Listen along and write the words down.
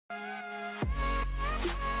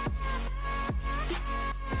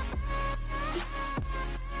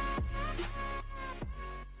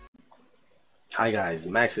Hi guys,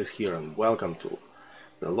 Max is here and welcome to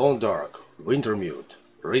The Long Dark Wintermute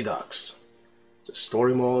Redux. It's a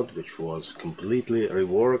story mode which was completely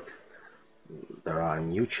reworked. There are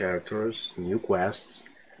new characters, new quests,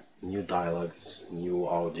 new dialogues, new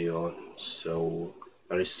audio, so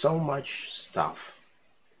there is so much stuff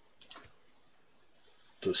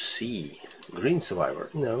to see. Green Survivor,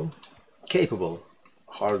 no. Capable,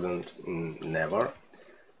 hardened, never.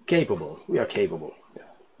 Capable, we are capable, yeah,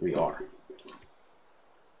 we are.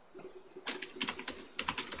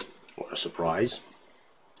 What a surprise.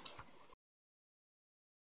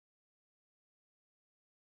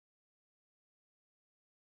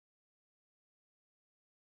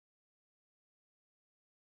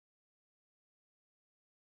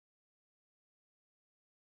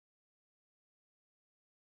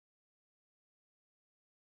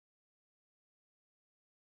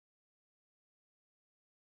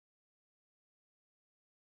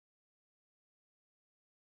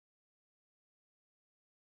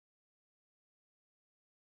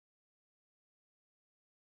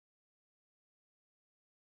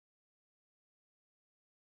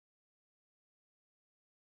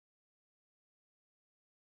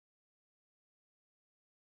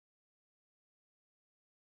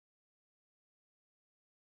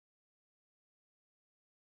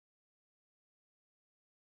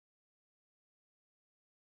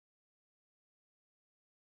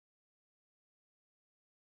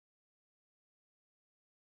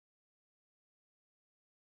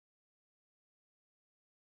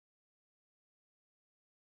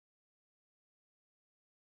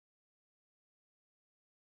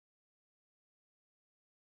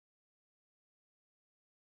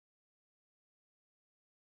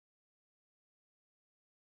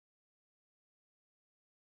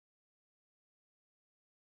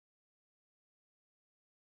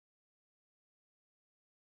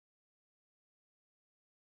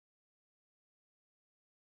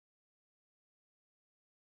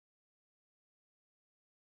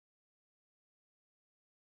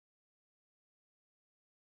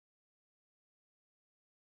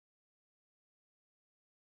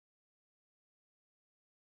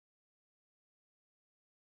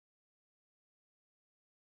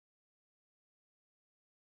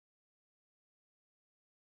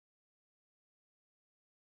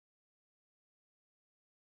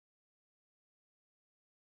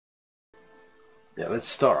 Yeah, let's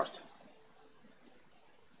start.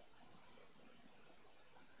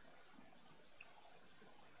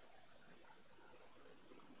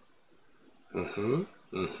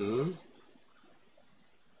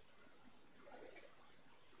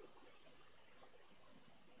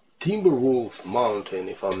 Timberwolf Mountain,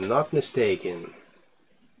 if I'm not mistaken,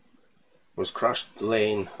 was crushed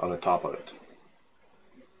lane on the top of it.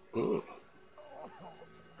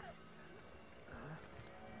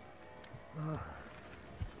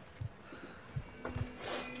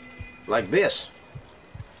 Like this.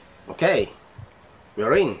 Okay,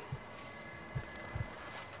 we're in.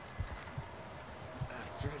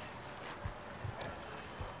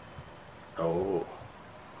 Oh.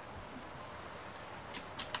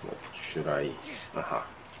 What should I... Aha.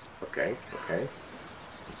 Okay, okay.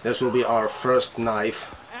 This will be our first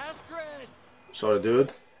knife. Sorry,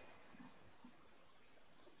 dude.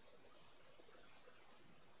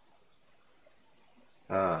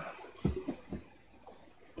 Ah.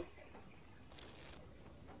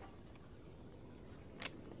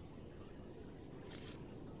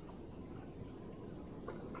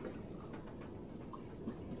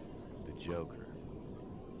 The Joker.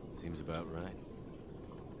 Seems about right.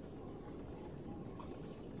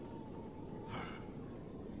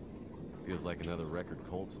 Feels like another record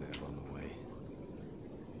cold snap on the way.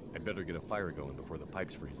 I'd better get a fire going before the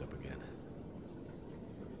pipes freeze up again.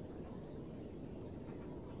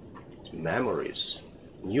 Memories.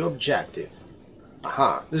 New objective.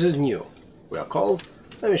 Aha, this is new. We are cold,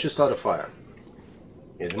 then we should start a fire.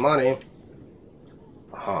 Here's money.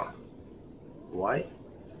 Aha. Why?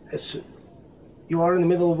 You are in the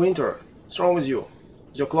middle of winter. What's wrong with you?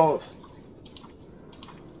 With your clothes?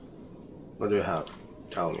 What do you have?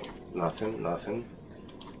 Tell me. Nothing, nothing.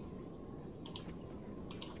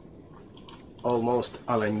 Almost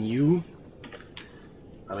a la nude.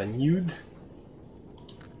 A la nude.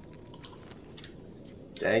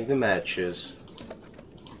 Take the matches.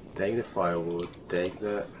 Take the firewood. Take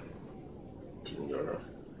the tinder.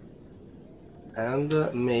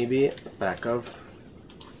 And maybe a pack of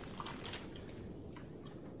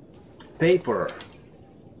paper.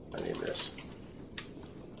 I need this.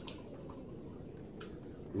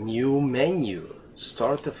 New menu.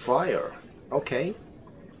 Start a fire. Okay.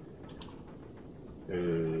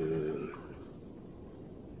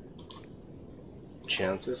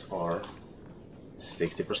 Chances are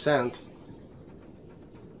 60%.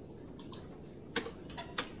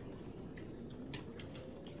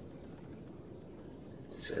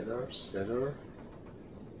 Cedar.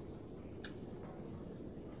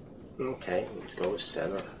 Okay, let's go with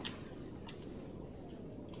cedar.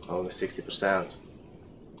 Only 60%.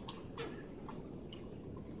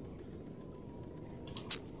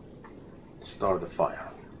 Start the fire.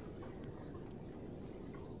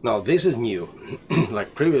 Now this is new.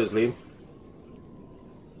 Like previously,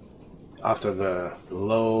 after the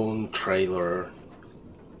lone trailer,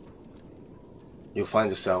 you find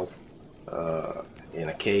yourself in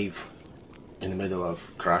a cave in the middle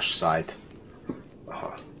of crash site.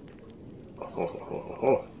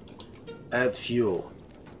 Add fuel.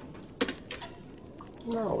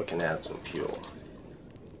 Now we can add some fuel.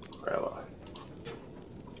 Well,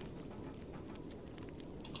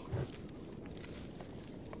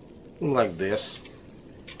 like this.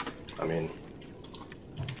 I mean,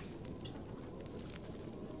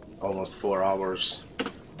 almost 4 hours.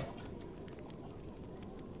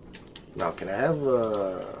 Now, can I have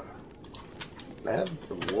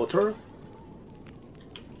water?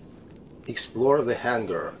 Explore the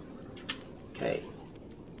hangar. Okay.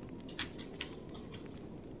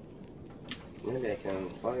 Maybe I can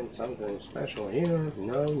find something special here.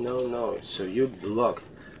 No. So you blocked.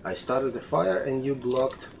 I started the fire and you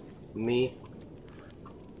blocked me.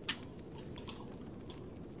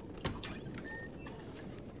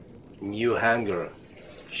 New hangar.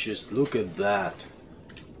 Just look at that.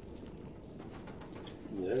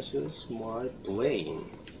 This is my plane.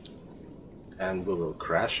 And we will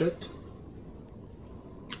crash it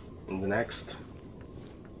in the next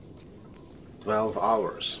 12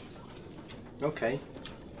 hours. Okay.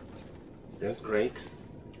 That's great.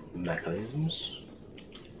 Mechanisms.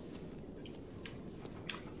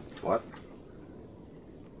 What?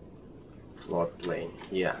 Float plane.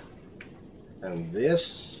 Yeah. And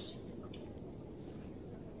this...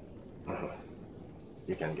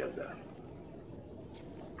 You can get that.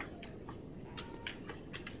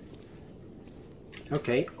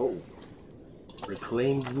 Okay. Oh.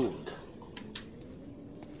 Reclaimed wood.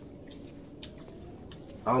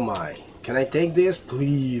 Oh my. Can I take this,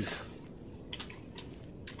 please?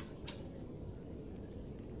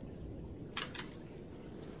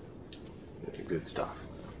 Good stuff.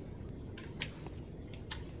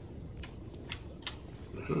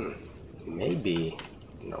 Maybe...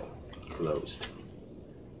 No. Closed.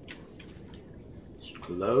 It's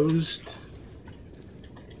closed.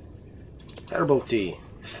 Herbal tea.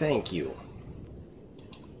 Thank you.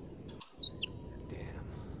 Damn.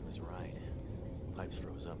 I was right. Pipes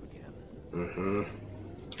froze up again.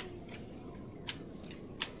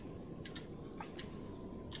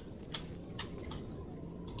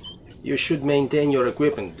 You should maintain your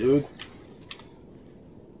equipment, dude.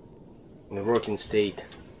 In a working state.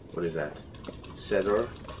 What is that? Cedar.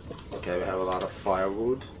 Okay, we have a lot of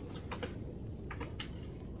firewood.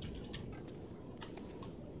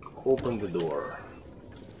 Open the door.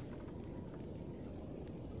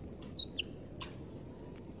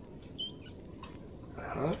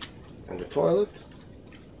 And the toilet.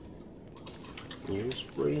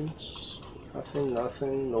 Newsprint.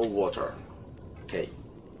 Nothing. No water. Okay.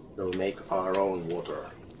 We'll make our own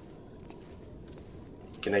water.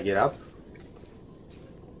 Can I get up?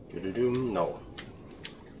 No.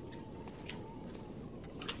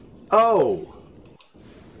 Oh!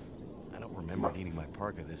 I don't remember needing my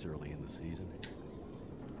parka this early in the season.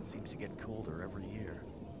 It seems to get colder every year.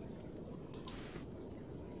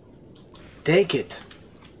 Take it!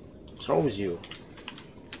 What's wrong with you?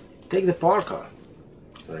 Take the parka.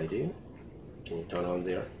 What I do? Can you turn on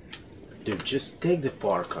there? Dude, just take the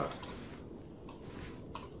parka.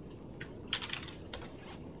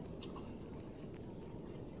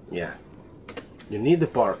 Yeah. You need the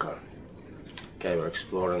parka. Okay, we're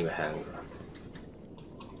exploring the hangar.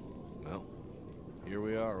 Well, here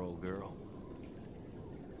we are, old girl.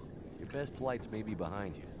 Your best flights may be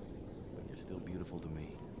behind you, but you're still beautiful to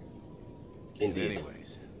me. Indeed.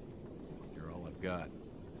 Anyways, you're all I've got.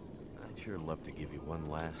 I'd sure love to give you one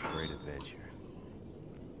last great adventure.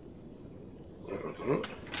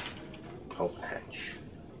 Open hatch.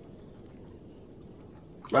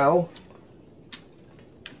 Well,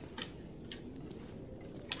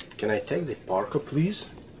 can I take the parka, please?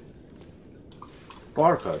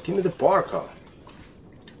 Parka, give me the parka.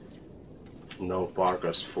 No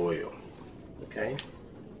parkas for you. Okay.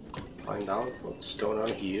 Find out what's going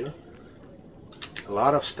on here. A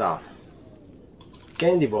lot of stuff.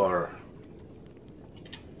 Candy bar.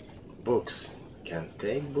 Books. Can't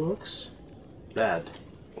take books. Bed.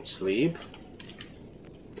 Can sleep.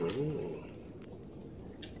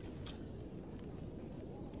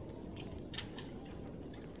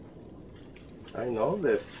 I know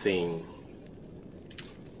this thing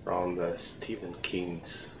from the Stephen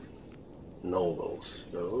King's novels.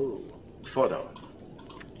 Oh, photo.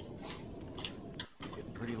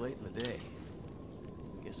 Getting pretty late in the day.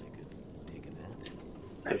 Guess I could take a nap.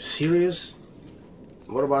 Are you serious?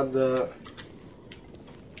 What about the...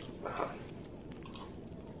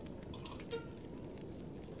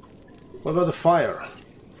 What about the fire?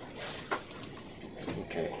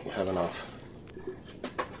 Okay, we have enough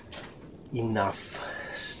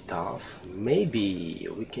stuff. Maybe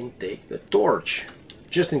we can take the torch,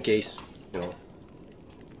 just in case, you know.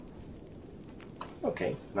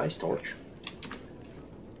 Okay, nice torch.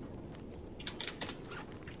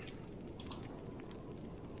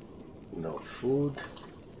 No food.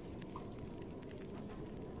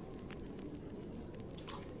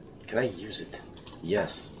 Can I use it?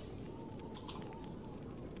 Yes.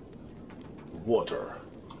 Water.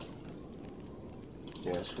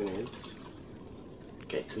 Yes, we need.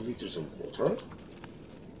 Okay, 2 liters of water.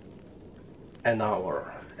 An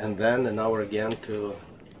hour. And then an hour again to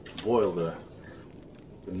boil the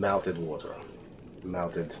melted water.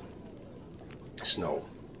 Melted snow.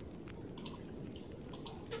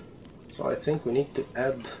 So I think we need to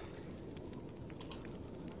add...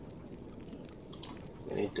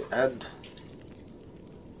 We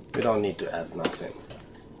don't need to add nothing.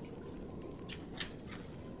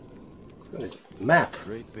 What is it? Map?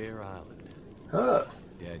 Great Bear Island. Huh.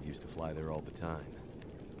 Dad used to fly there all the time.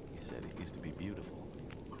 He said it used to be beautiful.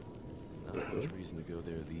 Not much reason to go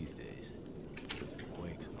there these days. It's the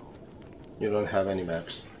quakes and all. You don't have any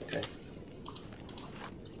maps, okay.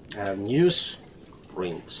 I have news,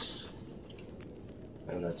 prints,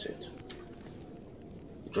 and that's it.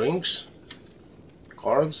 Drinks,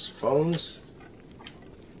 cards, phones,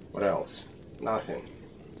 what else? Nothing.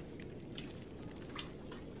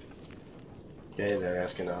 Okay, they're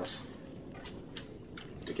asking us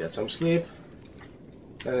to get some sleep,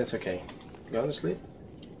 then it's okay. Going to sleep?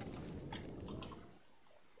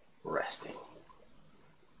 Resting.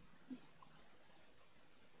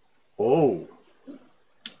 Oh!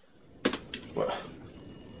 What?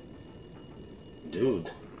 Dude,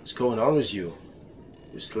 what's going on with you?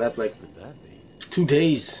 You slept like What could that be? 2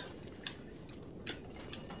 days.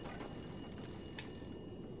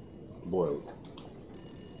 Boiled.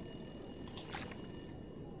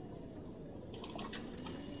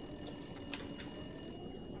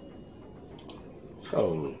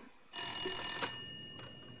 Phone.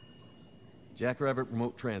 Jackrabbit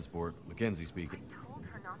Remote Transport, Mackenzie speaking. I told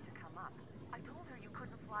her not to come up. I told her you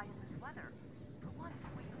couldn't fly in this weather. For once,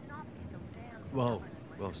 will you not be so damn Whoa,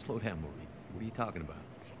 stubborn? whoa, slow down, Maureen. What are you talking about?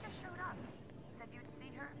 She just showed up. Said you'd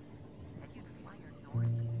see her. Said you'd fly her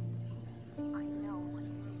north. I know when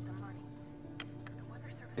you need the money. The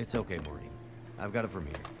weather service... It's okay, Maureen. I've got it from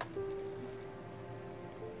here.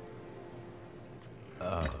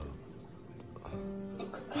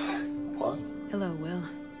 What? Hello, Will.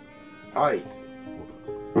 Hi.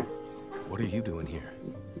 What are you doing here?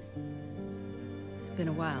 It's been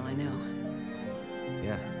a while, I know.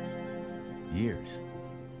 Yeah. Years.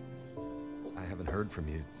 I haven't heard from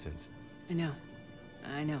you since... I know.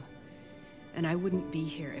 I know. And I wouldn't be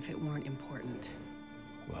here if it weren't important.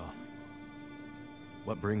 Well...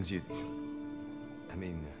 What brings you... I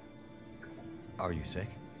mean... Are you sick?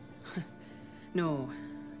 No.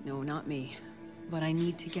 No, not me. But I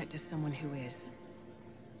need to get to someone who is.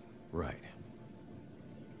 Right.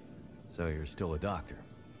 So you're still a doctor?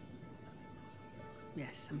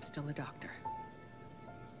 Yes, I'm still a doctor.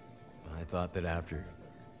 I thought that after...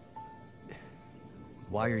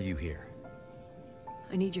 Why are you here?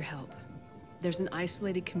 I need your help. There's an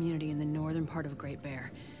isolated community in the northern part of Great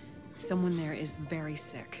Bear. Someone there is very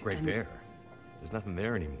sick. Great Bear? There's nothing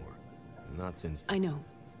there anymore. Not since... I know.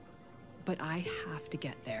 But I have to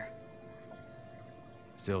get there.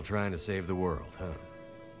 Still trying to save the world, huh?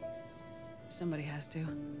 Somebody has to.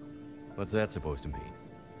 What's that supposed to mean?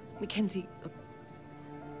 Mackenzie...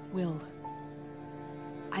 Will...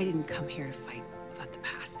 I didn't come here to fight about the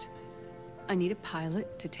past. I need a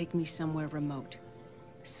pilot to take me somewhere remote.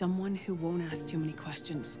 Someone who won't ask too many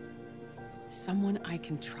questions. Someone I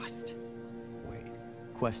can trust. Wait.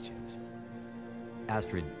 Questions?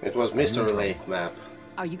 Astrid... It was are you in Mr. trouble? Lake map.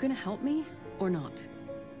 Are you gonna help me, or not?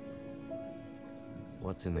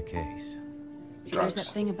 What's in the case? See, there's that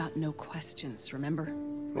Drugs. thing about no questions, remember?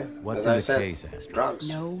 Yeah. What's As in I the said, case, Astrid? drugs.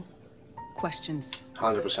 No questions.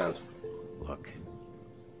 100%. Look,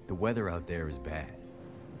 the weather out there is bad.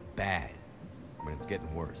 Bad. But it's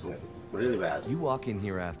getting worse. Yeah, really bad. You walk in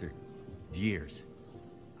here after years.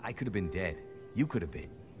 I could have been dead. You could have been.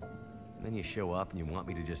 And then you show up and you want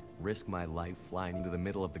me to just risk my life flying into the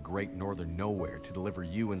middle of the great northern nowhere to deliver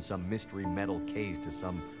you in some mystery metal case to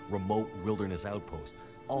some remote wilderness outpost.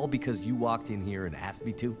 All because you walked in here and asked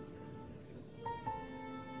me to?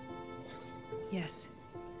 Yes.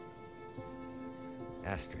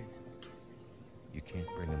 Astrid, you can't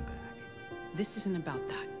bring him back. This isn't about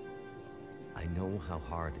that. I know how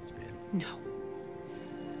hard it's been. No.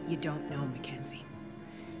 You don't know, Mackenzie.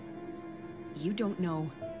 You don't know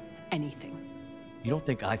anything. You don't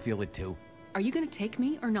think I feel it too? Are you gonna take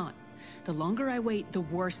me or not? The longer I wait, the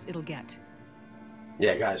worse it'll get.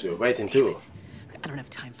 Yeah, guys, we're waiting Damn too. it. I don't have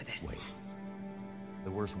time for this. Wait.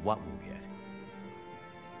 The worse what we'll get?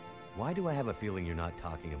 Why do I have a feeling you're not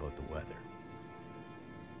talking about the weather?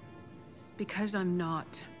 Because I'm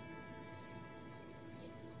not.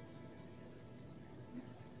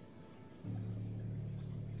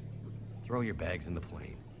 Throw your bags in the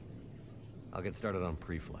plane. I'll get started on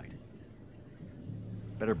pre-flight.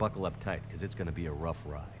 Better buckle up tight, because it's gonna be a rough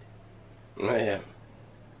ride. Oh, yeah.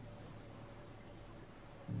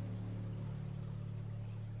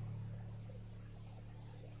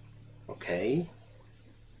 Okay.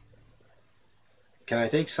 Can I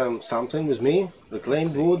take something with me?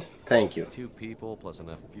 Reclaimed wood? Thank you. 2 people plus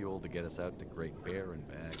enough fuel to get us out to Great Bear and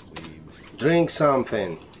back leaves Drink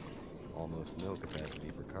something. almost no capacity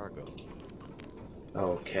for cargo.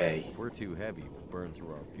 Okay. If we're too heavy, we'll burn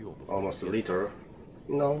through our fuel before Almost a we get there. liter.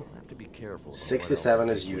 No. We'll have to be careful. about what 67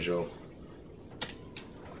 else as we do. usual.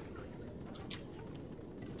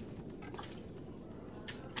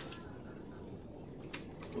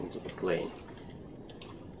 Into the plane.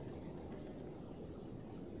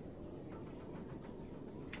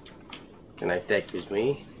 Can I take with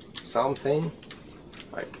me something?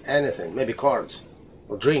 Like anything, maybe cards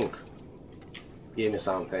or drink. Give me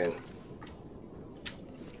something.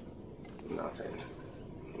 Nothing.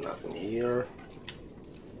 Nothing here.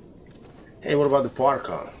 Hey, what about the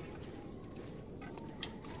parka?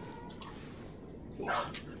 No,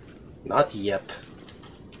 not yet.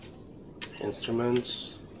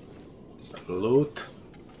 Instruments, some loot,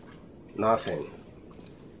 nothing.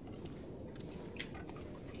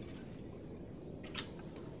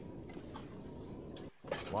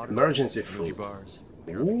 Water, Emergency energy food. bars,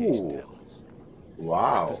 purification Ooh. tablets.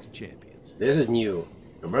 Wow, Breakfast of champions. this is new.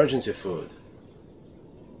 Emergency food.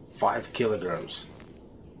 5 kilograms.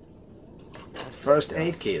 First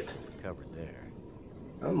aid kit. Covered there.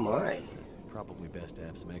 Oh my. Probably best to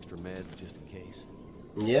have some extra meds just in case.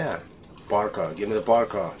 Yeah. Parka, give me the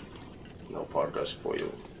parka. No parkas for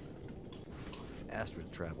you.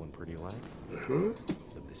 Astrid's traveling pretty light. Mm-hmm.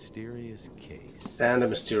 The mysterious case. And a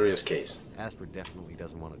mysterious case. Astrid definitely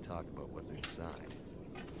doesn't want to talk about what's inside.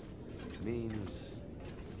 Which means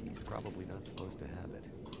he's probably not supposed to have it.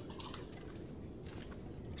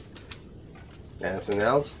 Anything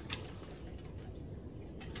else?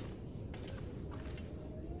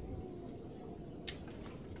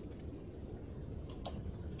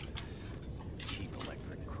 Cheap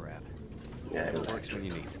electric crap. Yeah, It works electric. when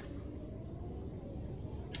you need it.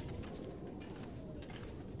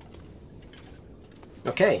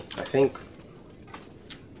 Okay, I think.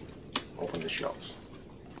 Open the shelves.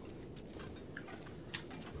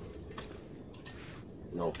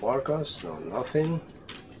 No parkas, no nothing.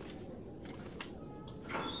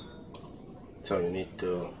 So you need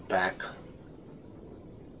to pack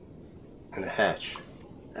and hatch.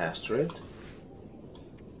 Astrid.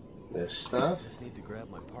 This stuff. Just need to grab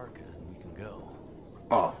my parka and we can go.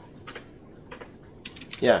 Oh.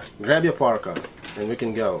 Yeah, grab your parka and we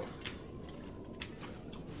can go.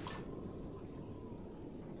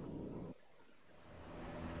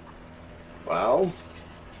 Well.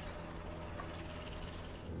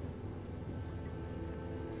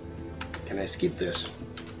 Can I skip this?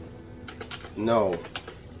 No.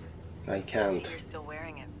 I can't. You're still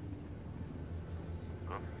wearing it.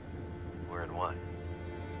 Wearing what?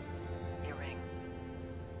 Your ring.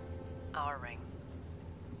 Our ring.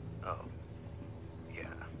 Oh. Yeah.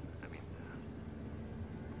 I mean,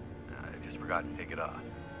 I just forgot to take it off.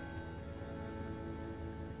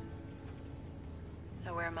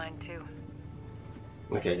 I wear mine too.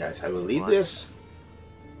 Okay, guys, I will leave this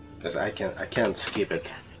because I can't skip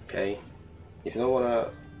it. Okay, if you don't wanna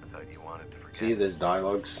I thought you wanted to forget. see these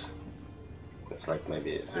dialogues, it's like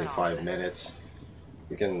maybe 35 minutes.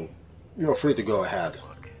 You're free to go ahead,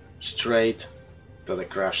 Look, straight to the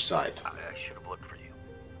crash site. I should have looked for you.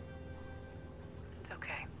 It's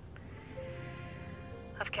okay.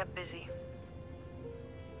 kept busy.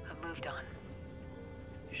 I've moved on.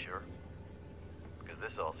 You sure? Because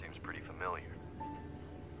this all seems pretty familiar.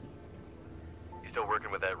 You still working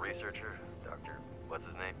with that researcher? Dr. What's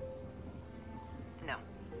his name? No.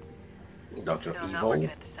 Dr. No, I'm not Evil? working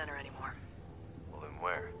at the center anymore. Well, then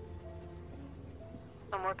where?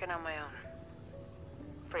 I'm working on my own.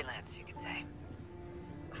 Freelance, you could say.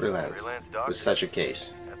 Freelance. Freelance doctor? With such a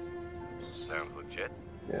case. Sounds legit.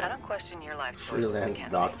 I Yeah. don't question your life choices, Freelance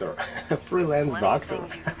Mackenzie. doctor. Freelance Plenty of doctor.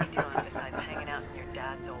 things you could be doing besides hanging out in your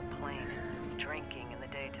dad's old plane and drinking in the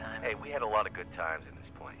daytime. Hey, we had a lot of good times in this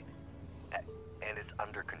plane. And it's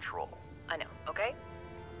under control. I know, okay?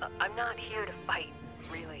 I'm not here to fight,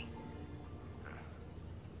 really.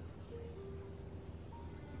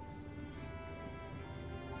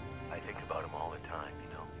 I think about him all the time, you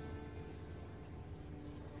know?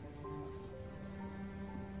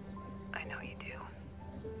 I know you do.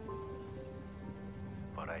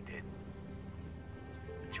 But I did.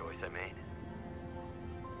 The choice I made.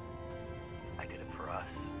 I did it for us.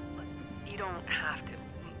 You don't have to.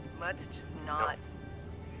 Let's just not...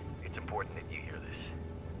 It's important that you hear this.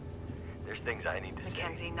 There's things I need to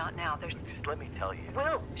Mackenzie, say. not now. There's... Just let me tell you.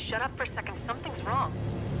 Will, shut up for a second. Something's wrong.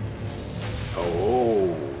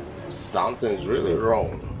 Oh, something's really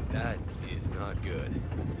wrong. That is not good.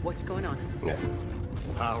 What's going on? Yeah.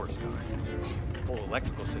 Power's gone. Whole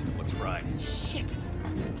electrical system looks fried. Shit!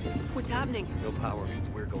 What's happening? No power means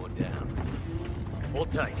we're going down.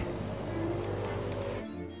 Hold tight.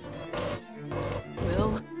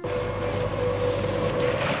 Will?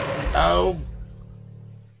 Oh.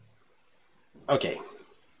 Okay.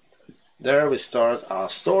 There we start our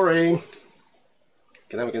story.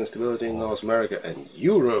 Economic instability in North America and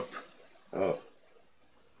Europe. Oh.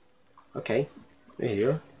 Okay. We're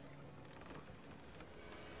here.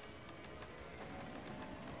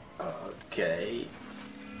 Okay.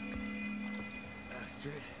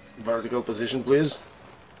 Straight. Vertical position, please.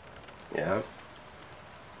 Yeah.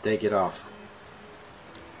 Take it off.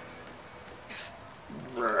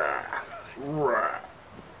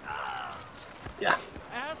 Yeah.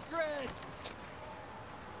 Astrid!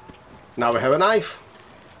 Now we have a knife.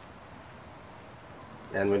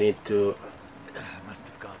 And we need to... Must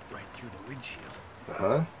have gone right through the windshield.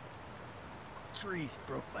 Uh-huh. Trees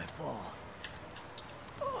broke my fall.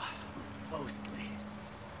 Oh, mostly.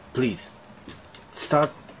 Please.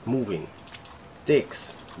 Start moving.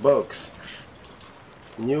 Sticks. Bugs.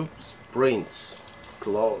 New sprints.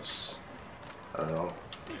 Close. I don't know.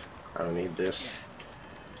 I don't need this.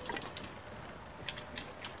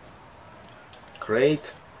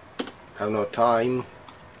 Great. Have no time.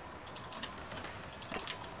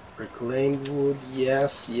 Reclaimed wood.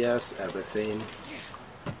 Yes, yes, everything.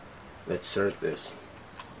 Let's search this.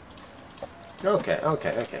 Okay,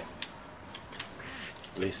 okay, okay.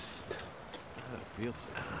 List. I don't feel so.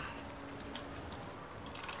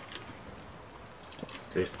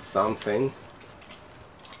 List something.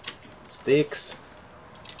 Sticks.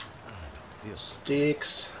 Feel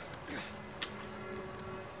Sticks.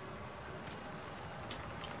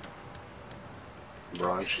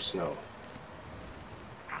 Branches, no.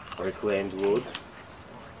 Reclaimed wood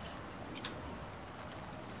Sports.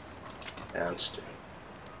 and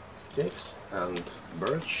sticks and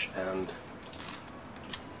birch and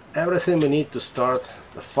everything we need to start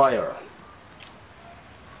the fire.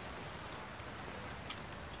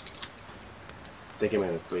 Take a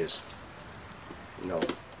minute, please. No.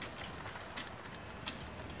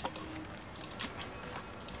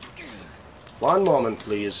 One moment,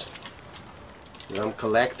 please. I'm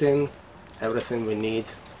collecting everything we need.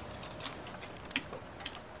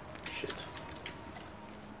 Shit.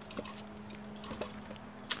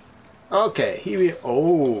 Okay, here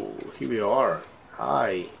we are.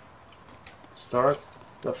 Hi. Start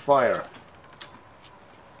the fire.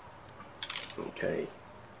 Okay.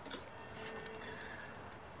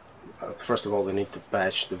 First of all, we need to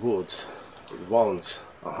patch the woods, the wounds.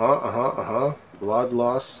 Blood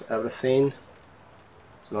loss, everything.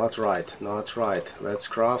 It's not right, not right. Let's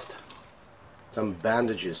craft some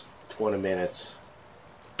bandages. 20 minutes.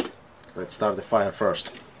 Let's start the fire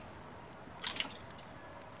first.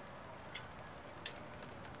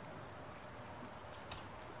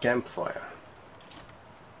 Campfire.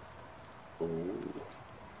 Ooh.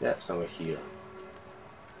 Yeah, somewhere here.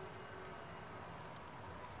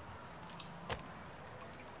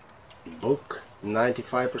 Book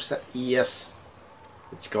 95%. Yes.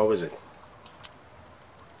 Let's go with it.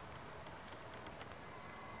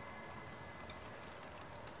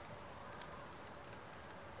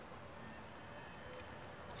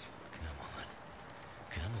 Come on.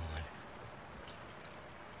 Come on.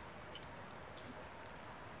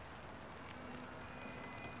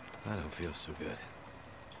 I don't feel so good.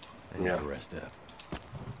 I need to rest up.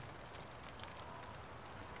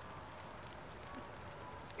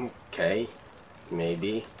 Okay,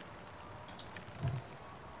 maybe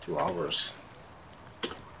 2 hours.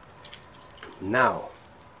 Now,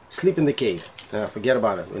 sleep in the cave. Forget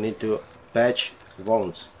about it. We need to patch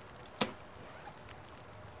wounds.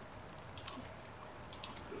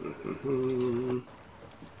 20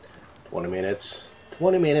 minutes.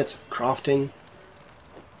 20 minutes of crafting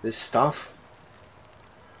this stuff.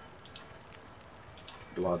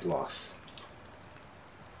 Blood loss.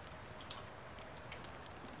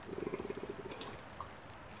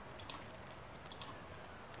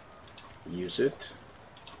 Use it.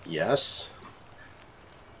 Yes.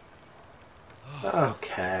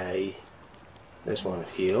 Okay. This one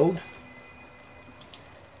healed.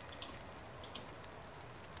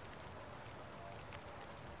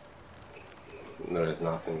 There is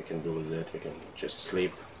nothing we can do with it. We can just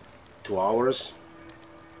sleep 2 hours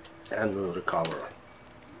and we'll recover.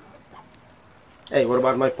 Hey, what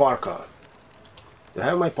about my parka? Do I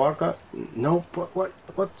have my parka? No.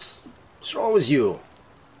 What's wrong with you?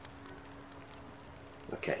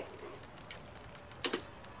 Okay.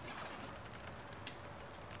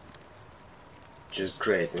 Just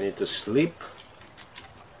great. We need to sleep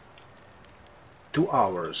 2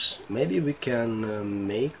 hours. Maybe we can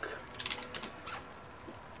make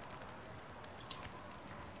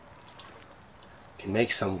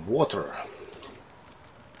some water.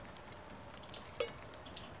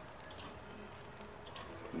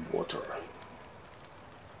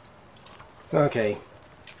 Okay.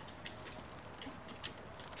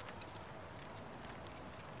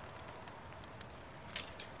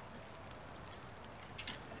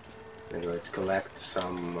 And let's collect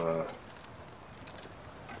some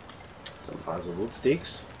other wood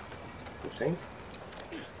sticks. I think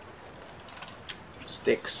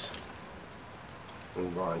sticks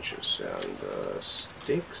and branches and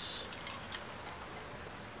sticks.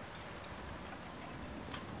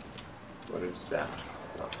 What is that?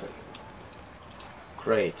 Nothing.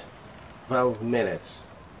 Great. 12 minutes.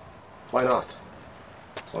 Why not?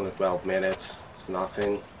 It's only 12 minutes. It's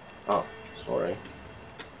nothing. Oh, sorry.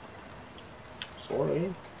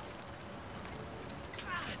 Sorry.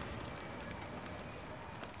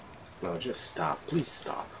 No, just stop. Please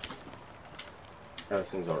stop.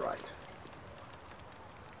 Everything's alright.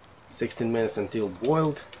 16 minutes until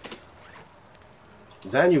boiled.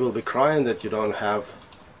 Then you will be crying that you don't have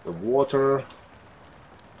the water.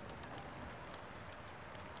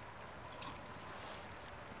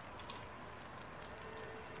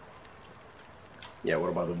 Yeah, what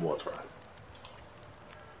about the water?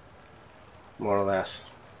 More or less.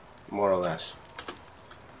 More or less.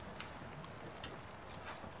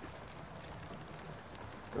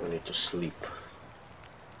 We need to sleep.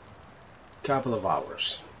 Couple of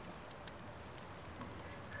hours.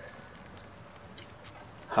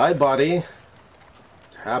 Hi, buddy. It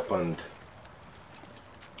happened.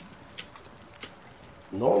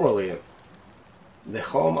 Normally, the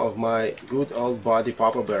home of my good old buddy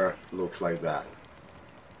Papa Bear looks like that.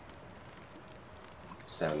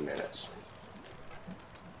 7 minutes.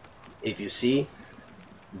 If you see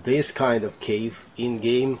this kind of cave in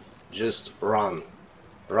game, just run.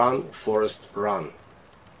 Run, forest, run.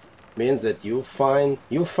 Means that you found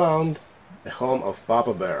the home of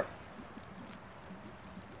Papa Bear.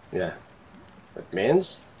 Yeah. That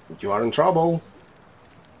means that you are in trouble.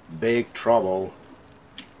 Big trouble.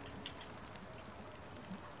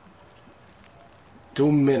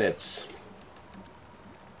 2 minutes.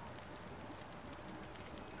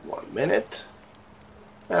 1 minute.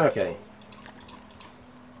 And okay.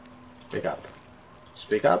 Pick up.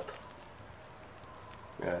 Speak up.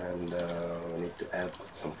 And we need to add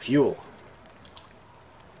some fuel.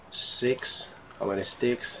 6. How many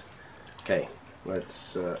sticks? Okay.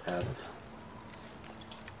 Let's add.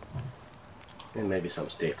 And maybe some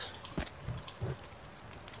sticks.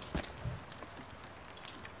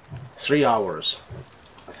 3 hours.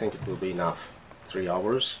 I think it will be enough. 3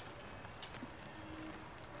 hours.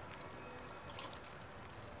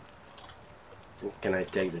 Can I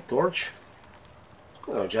take the torch?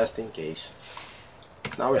 No, just in case.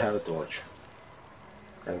 Now we have a torch.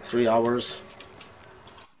 And 3 hours.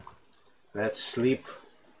 Let's sleep.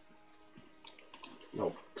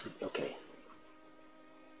 No, okay.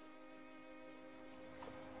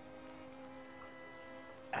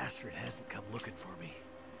 Astrid hasn't come looking for me.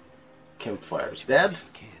 Campfire is dead. She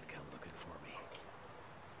can't come looking for me.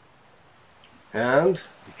 And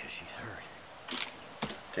Because she's hurt.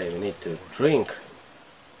 okay, we need to drink.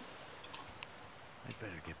 I'd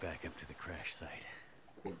better get back up to the crash site.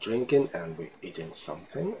 We're drinking and we're eating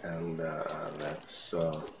something, and let's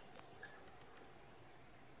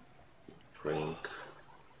drink.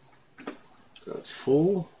 So it's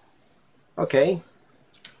full. Okay.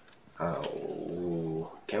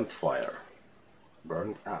 Oh, campfire.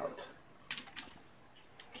 Burned out.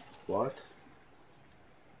 What?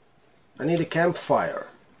 I need a campfire.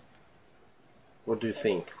 What do you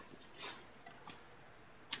think?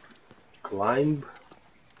 Climb?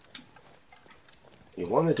 You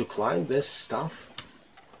wanted to climb this stuff?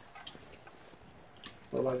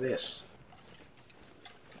 What about this?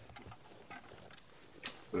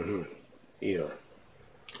 Here.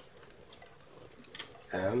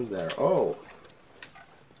 And there. Oh!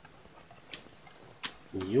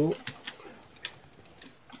 New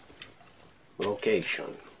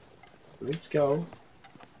location. Let's go.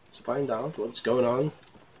 Let's find out what's going on.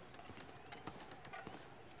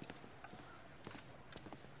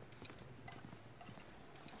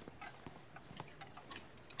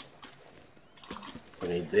 We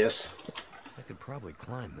need this. I could probably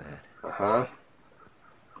climb that. Uh-huh.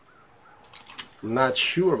 I'm not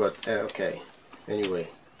sure, but okay. Anyway,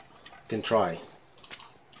 can try.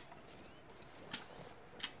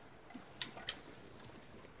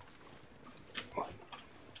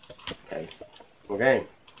 Okay. Okay.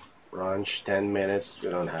 Brunch, 10 minutes. We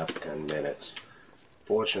don't have 10 minutes.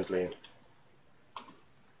 Fortunately.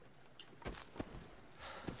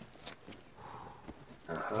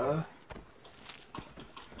 Uh-huh.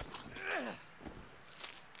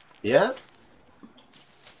 Yeah?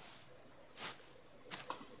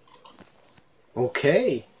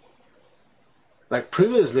 Okay. Like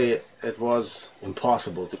previously, it was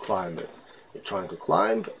impossible to climb it. You're trying to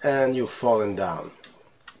climb and you're falling down.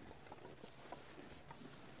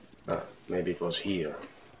 Maybe it was here.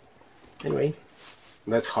 Anyway,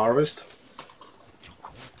 let's harvest. Too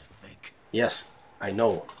cold to think. Yes, I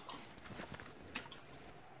know.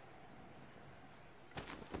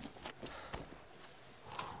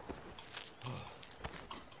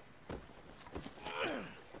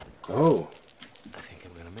 Oh, I think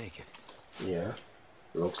I'm gonna make it. yeah,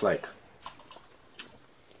 looks like.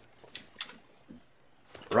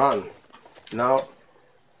 Run. Now,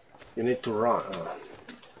 you need to run.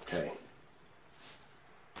 Okay.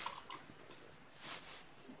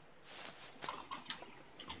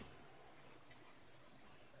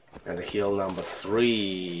 And hill number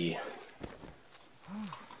 3.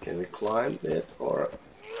 Can we climb it or?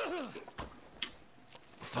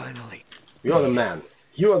 Finally. You're the man.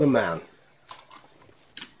 You are the man.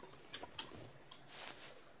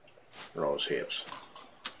 Rose hips.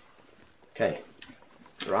 Okay.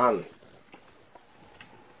 Run.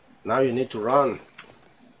 Now you need to run.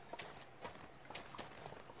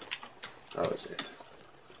 How is it?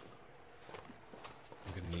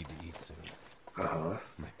 I'm gonna need to eat soon. Uh-huh.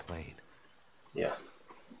 My plane. Yeah.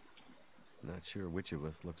 Not sure which of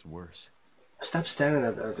us looks worse. Stop standing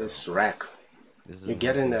at this rack. This You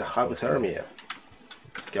get in the hypothermia.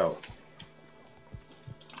 Let's go.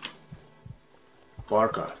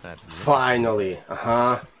 Barca. Finally.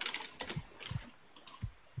 Uh-huh.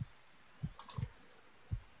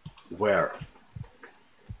 Where?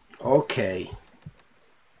 Okay.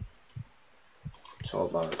 It's all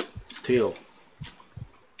about still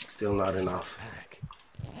not enough. Pack.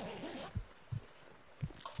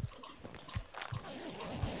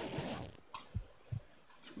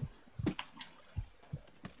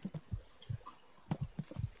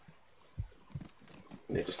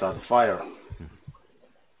 Need to start the fire.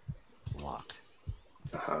 Locked.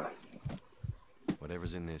 Uh-huh.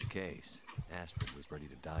 Whatever's in this case, Astrid was ready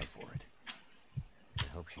to die for it. I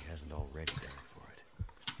hope she hasn't already died for it.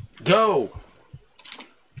 Go!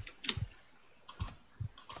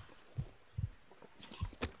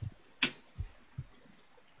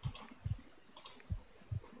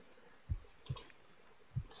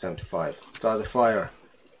 $75. Start the fire.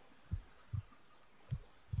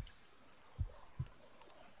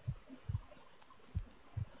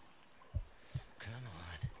 Come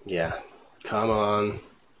on. Yeah. Come on.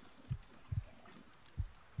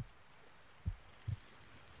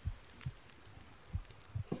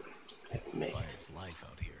 Make it. Fire's life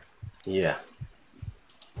out here. Yeah.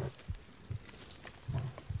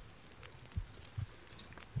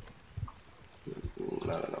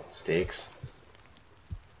 I don't know. Sticks.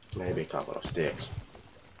 Maybe a couple of sticks.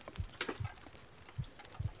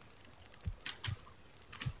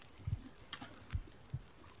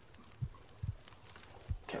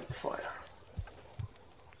 Campfire.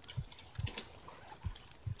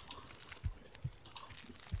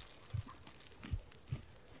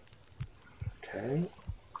 Okay.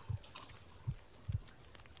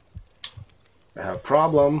 I have a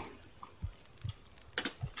problem.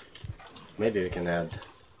 Maybe we can add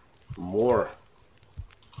more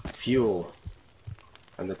fuel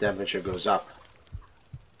and the temperature goes up.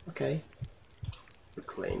 Okay.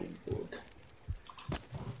 Reclaimed wood.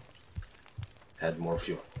 Add more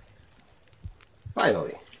fuel.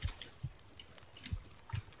 Finally.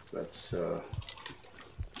 Let's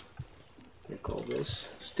recall this.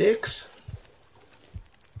 Sticks.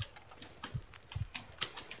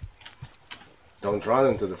 Don't run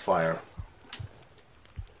into the fire.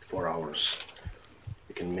 4 hours.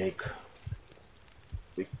 We can make.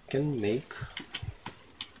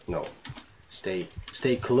 No. Stay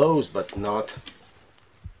close, but not.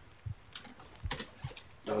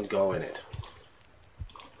 Don't go in it.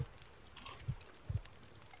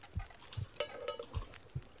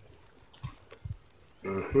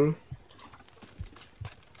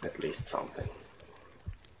 At least something.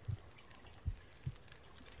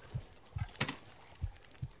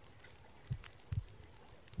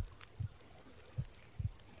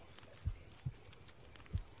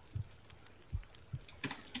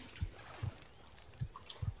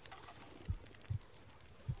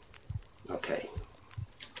 Okay.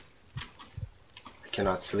 I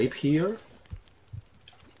cannot sleep here.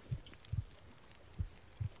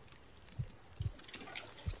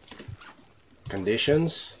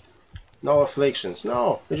 Conditions. No afflictions.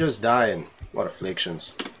 No, we're just dying. What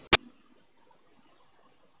afflictions?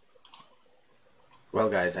 Well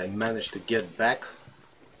guys, I managed to get back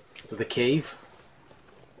to the cave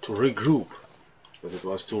to regroup, but it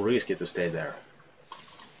was too risky to stay there.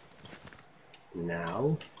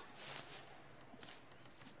 Now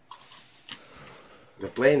the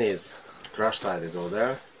plane is crash site is over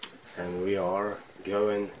there and we are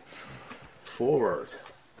going forward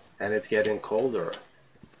and it's getting colder.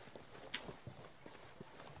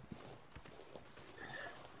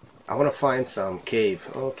 I want to find some cave.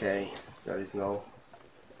 Okay, there is no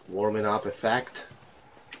warming up effect.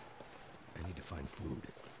 I need to find food.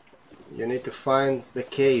 You need to find the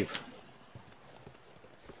cave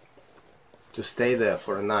to stay there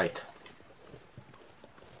for a night.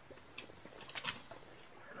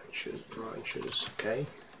 Branches, okay.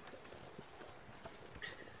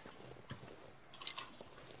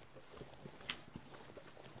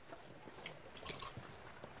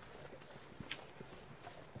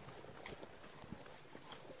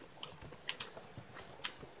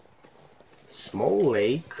 Small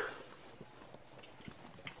lake.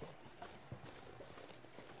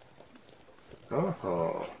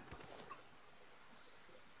 Oh.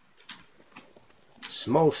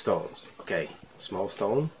 Small stones. Okay, small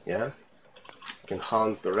stone, yeah. You can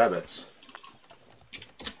hunt the rabbits.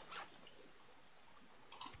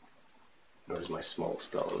 Where's my small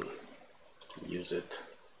stone? Use it.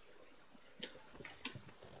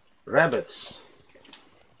 Rabbits.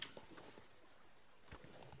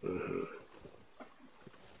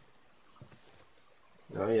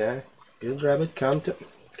 Oh yeah, good rabbit, come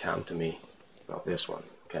to me. Not this one.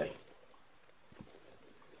 Okay.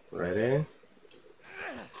 Ready?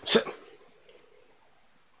 Sit.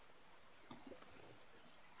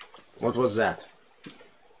 What was that?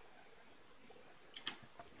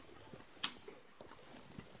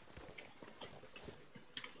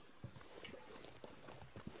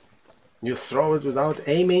 You throw it without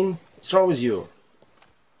aiming? Throws you.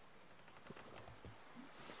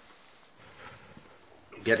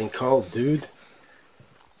 Getting cold, dude.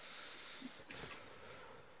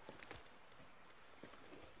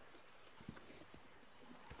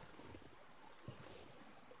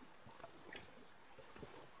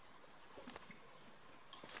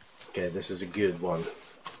 Okay, this is a good one.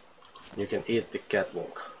 You can eat the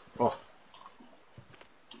catwalk. Oh.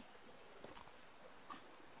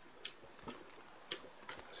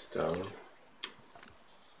 Stone.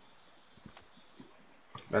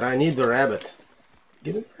 But I need the rabbit.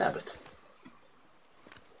 Give me the rabbit.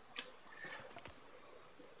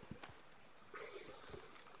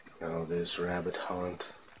 Oh, this rabbit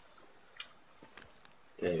hunt.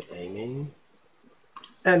 Okay, aiming.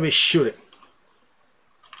 And we shoot it.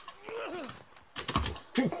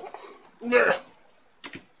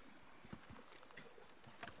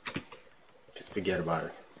 Just forget about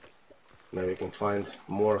it. Maybe we can find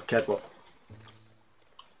more catwalk.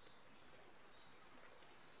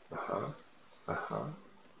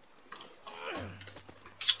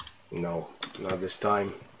 No, not this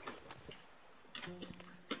time.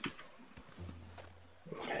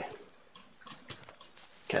 Okay.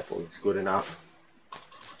 Catwalk is good enough.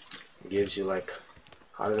 Gives you like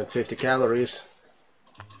 150 calories.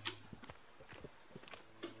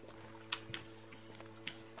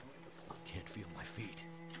 Can't feel my feet.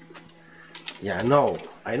 Yeah, I know.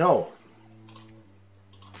 I know.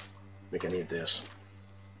 We can eat this.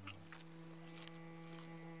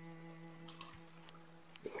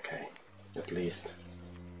 Okay, at least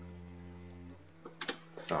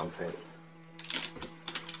something.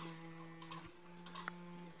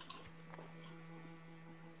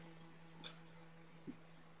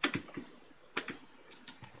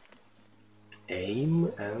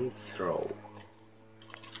 Aim and throw.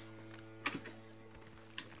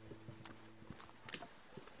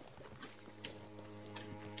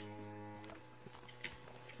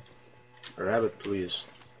 Rabbit, please.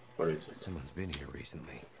 What is it? Someone's been here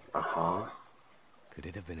recently. Uh-huh. Could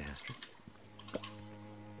it have been Astrid?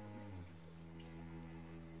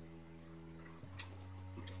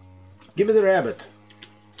 Give me the rabbit.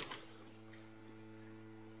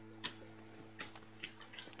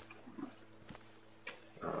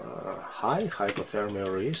 High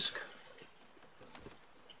hypothermia risk.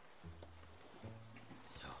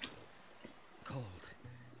 So cold.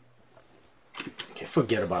 Okay,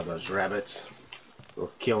 forget about those rabbits.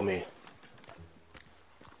 They'll kill me.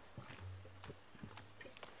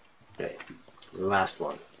 Okay, last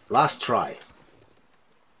one. Last try.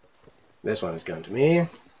 This one is going to me.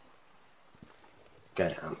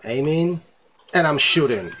 Okay, I'm aiming. And I'm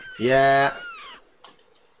shooting. Yeah.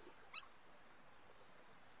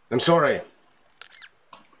 I'm sorry.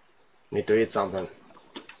 Need to eat something.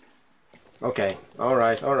 Okay,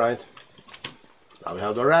 alright, alright. Now we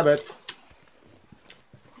have the rabbit.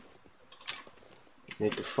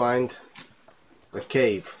 Need to find the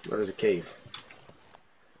cave. Where is the cave?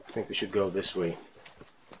 I think we should go this way.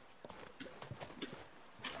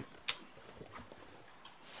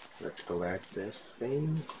 Let's collect this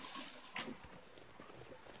thing.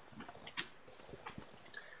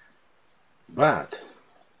 But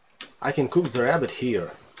I can cook the rabbit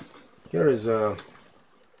here. Here is a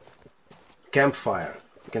campfire.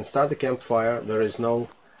 You can start the campfire. There is no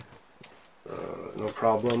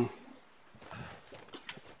problem.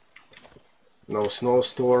 No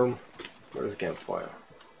snowstorm. Where is the campfire?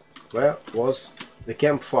 Where was the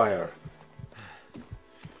campfire?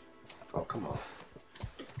 Oh, come on.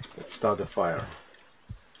 Let's start the fire.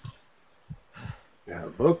 We have a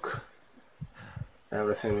book.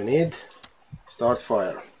 Everything we need. Start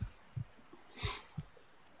fire.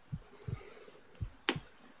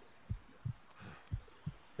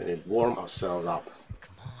 We need to warm ourselves up.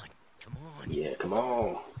 Come on, come on. Yeah, come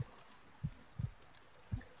on.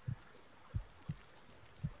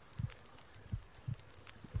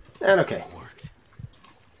 And okay. It worked.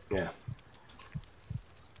 Yeah.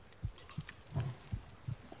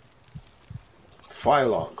 File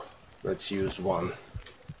log. Let's use one.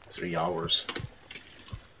 3 hours.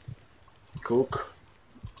 Cook.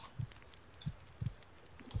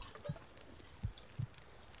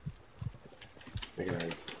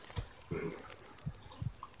 Again.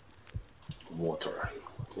 Water.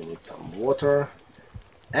 We need some water.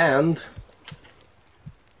 And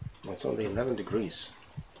it's only 11 degrees.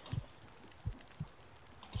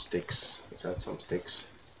 Sticks. Let's add some sticks.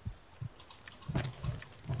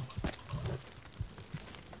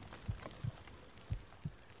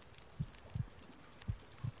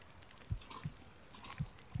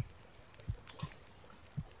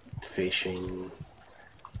 Fishing.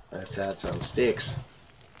 Let's add some sticks.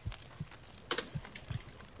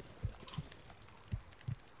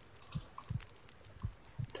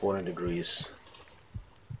 $20.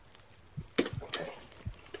 Okay,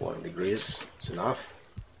 20 degrees is enough.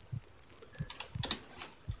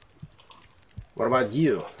 What about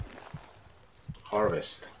you?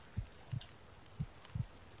 Harvest.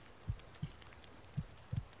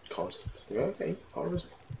 Cost. Yeah, okay, harvest.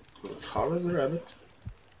 Let's harvest the rabbit.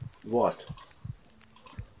 What?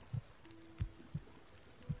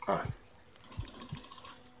 Ah.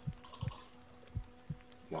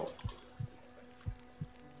 No.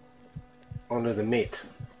 Only the meat.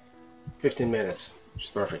 15 minutes. Which is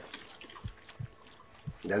perfect.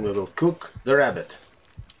 Then we will cook the rabbit.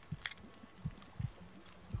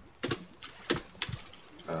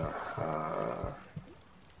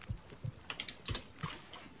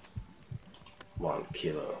 1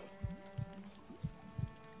 kilo.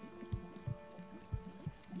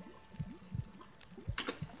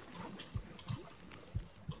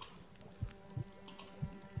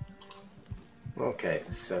 Okay,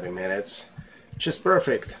 30 minutes, which is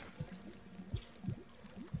perfect.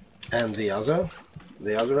 And the other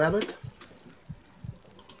rabbit?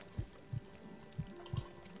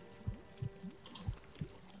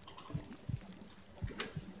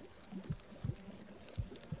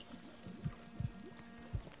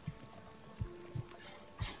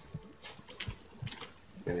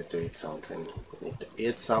 We need to eat something. We need to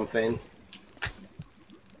eat something.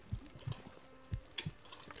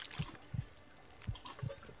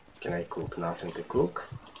 Can I cook? Nothing to cook.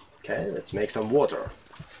 Okay, let's make some water.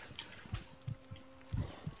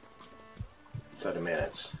 30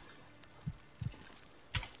 minutes.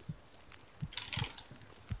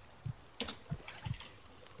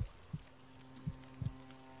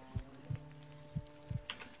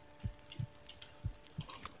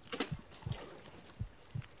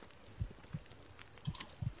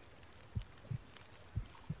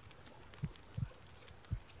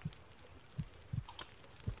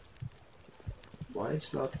 Why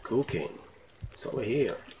it's not cooking? It's over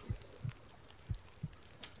here.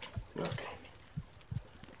 Okay.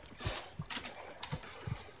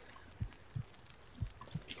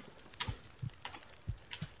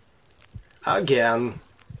 Again,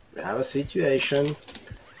 we have a situation.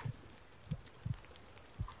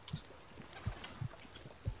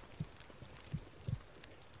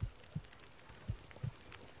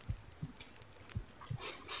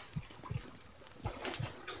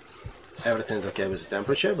 Everything's okay with the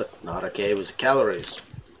temperature, but not okay with the calories.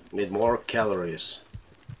 Need more calories.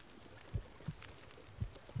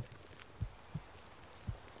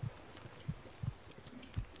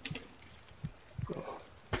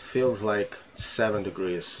 Feels like 7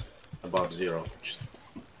 degrees above zero, which is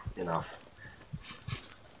enough.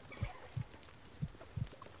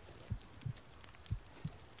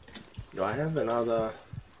 Do I have another?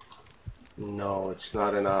 No, it's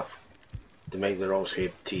not enough to make the rose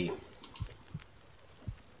hip tea.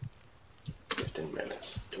 15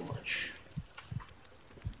 minutes, too much.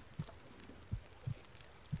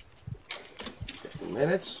 15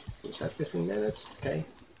 minutes? Is that 15 minutes? Okay.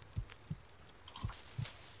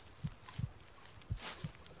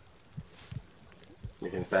 You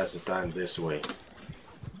can pass the time this way.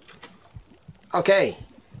 Okay.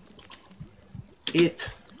 Eat.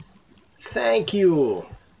 Thank you.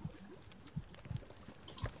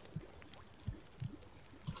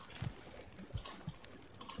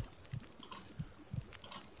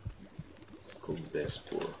 Let's cook this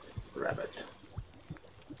poor rabbit.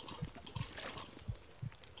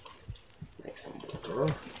 Make some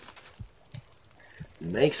water.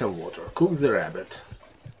 Make some water. Cook the rabbit.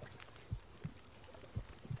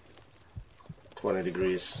 20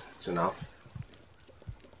 degrees, it's enough.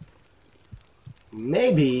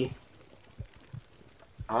 Maybe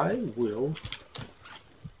I will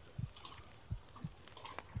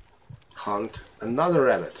hunt another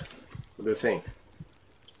rabbit. What do you think?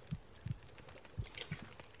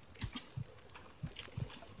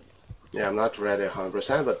 Yeah, I'm not ready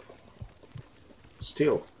 100%, but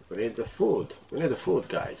still, we need the food. We need the food,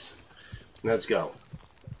 guys. Let's go.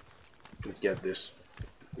 Let's get this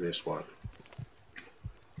one.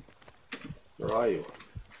 Where are you?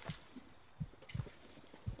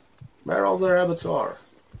 Where all the rabbits are?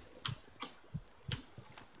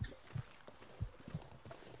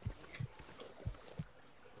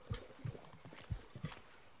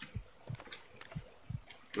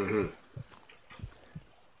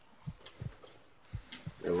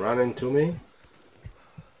 They're running to me.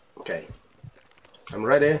 Okay. I'm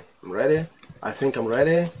ready. I'm ready. I think I'm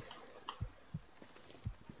ready.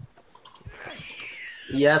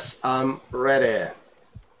 Yes, I'm ready.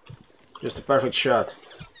 Just a perfect shot.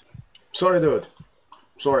 Sorry, dude.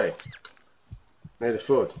 Sorry. Need the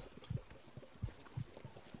food.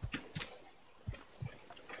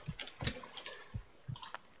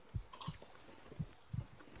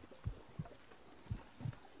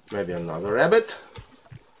 Maybe another rabbit.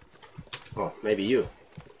 Oh, maybe you.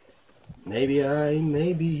 Maybe I,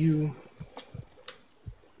 maybe you.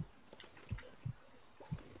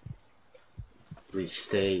 Please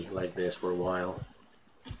stay like this for a while.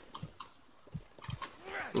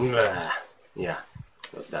 Yeah,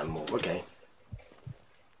 what's that move? Okay.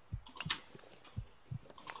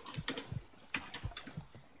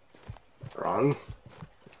 Run.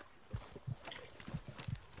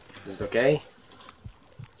 Is it okay?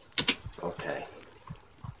 Okay.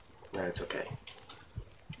 That's okay.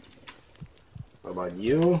 What about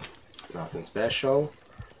you? Nothing special.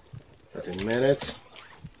 13 minutes.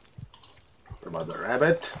 What about the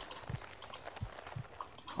rabbit?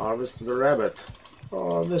 Harvest the rabbit.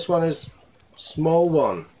 Oh, this one is small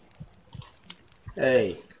one.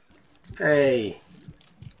 Hey. Hey.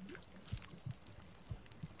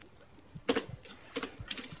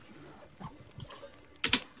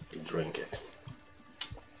 Drink it.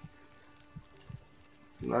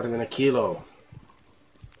 Not even a kilo.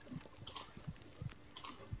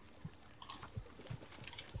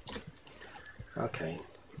 Okay.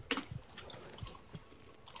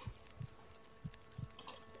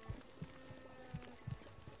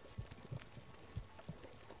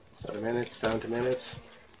 7 minutes, 70 minutes.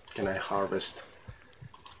 Can I harvest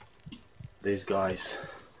these guys?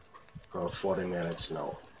 Oh, 40 minutes,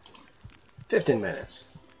 no. 15 minutes.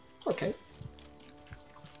 Okay.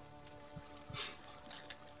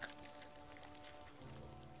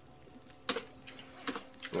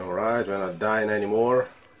 Alright, we're not dying anymore.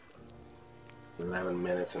 11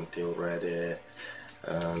 minutes until ready.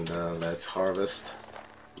 And let's harvest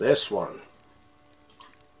this one.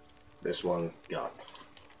 This one got.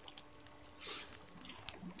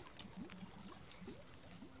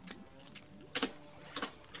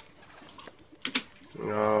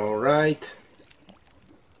 All right.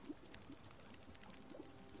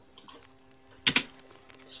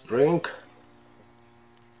 Let's drink.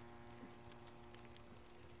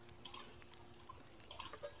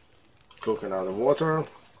 Cook another water.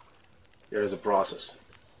 Here is a process.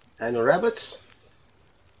 Any rabbits?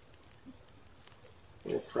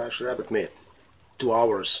 Fresh rabbit meat. 2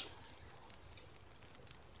 hours.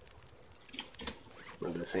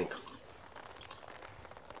 What do you think?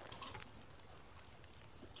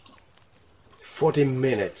 40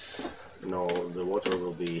 minutes. No, the water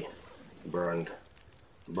will be burned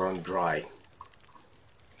dry.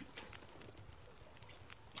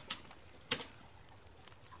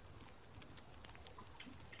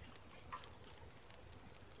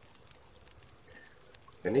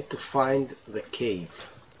 I need to find the cave.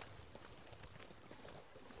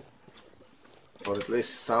 Or at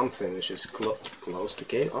least something which is close to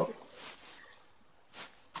cave. Oh.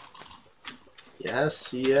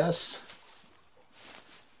 Yes, yes.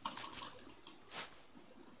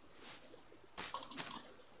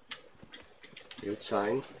 Good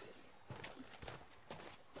sign.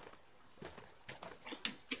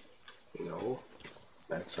 No,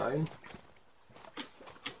 bad sign.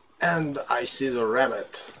 And I see the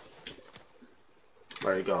rabbit.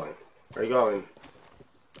 Where are you going? Where are you going?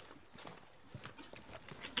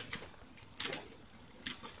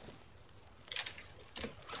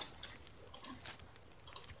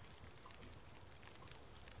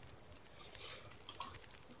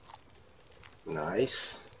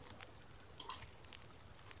 Nice.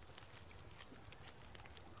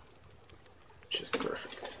 Just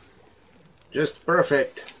perfect. Just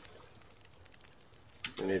perfect.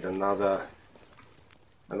 We need another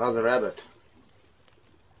rabbit.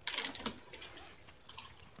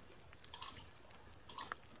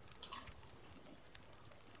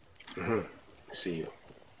 See you.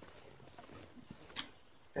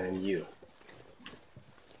 And you.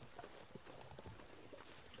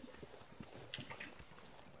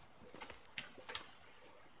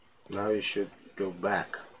 Now you should go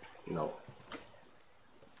back. No.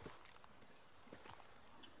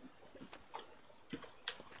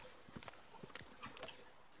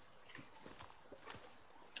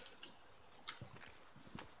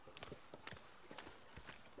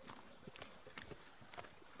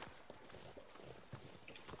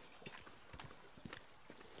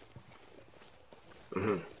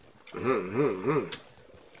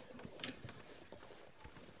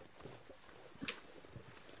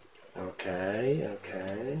 Okay,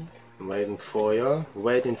 okay. I'm waiting for you.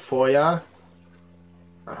 Waiting for you.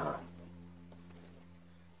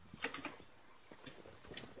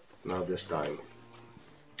 Not this time.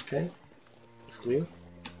 Okay, it's clear.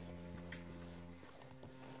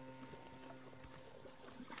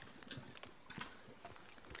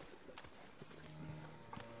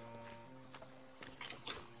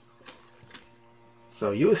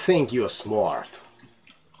 So you think you're smart.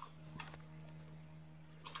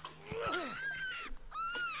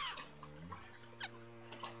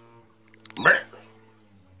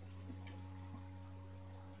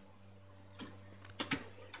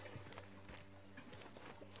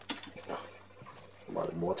 About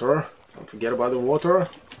the water. Don't forget about the water.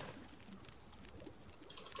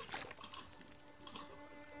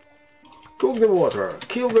 Cook the water.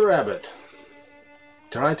 Kill the rabbit.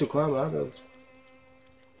 Try to climb out of...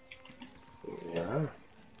 Yeah.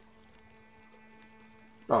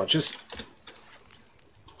 Oh, just...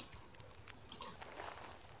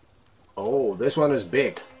 Oh, this one is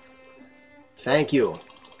big. Thank you.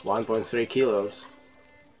 1.3 kilos.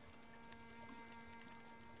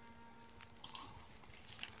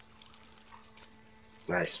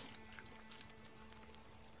 Nice.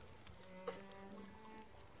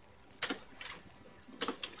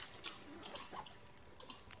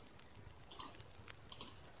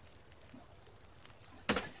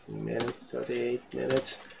 Minutes, 38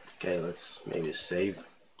 minutes. Okay, let's maybe save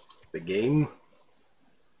the game.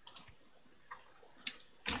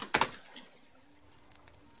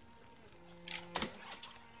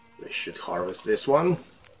 We should harvest this one.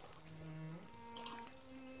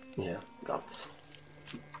 Yeah, guts.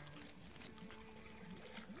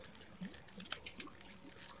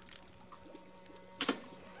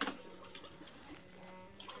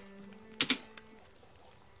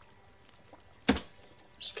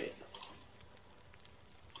 Escape.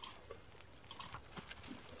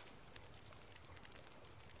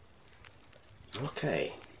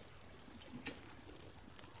 Okay.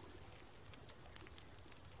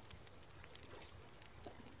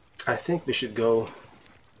 I think we should go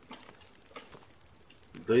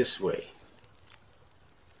this way.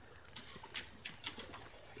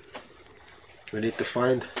 We need to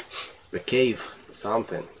find the cave,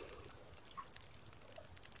 something.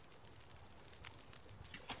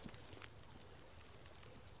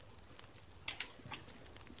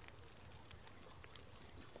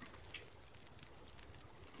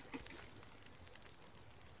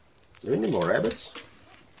 Do we need more rabbits?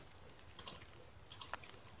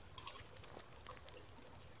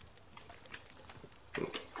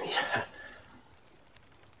 Yeah.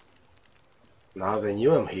 Now they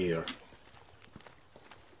knew I'm here.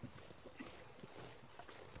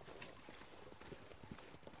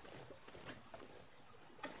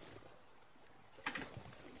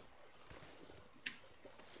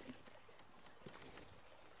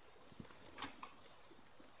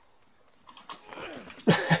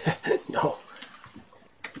 No.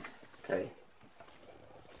 Okay.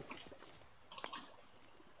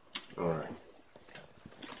 Alright.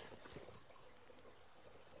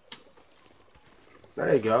 Where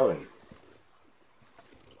are you going?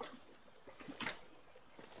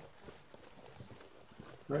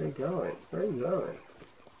 Where are you going? Where are you going?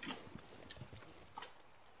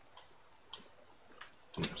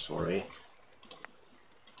 I'm sorry.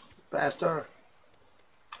 Faster.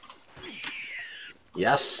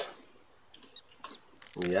 Yes.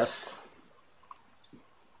 Yes.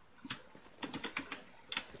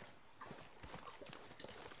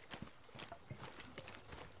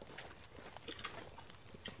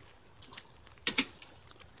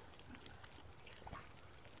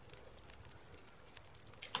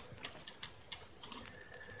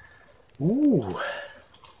 Ooh.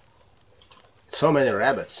 So many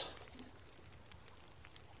rabbits.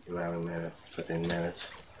 11 minutes, 13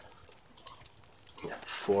 minutes. Yeah,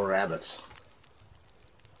 4 rabbits.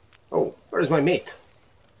 Oh, where's my meat?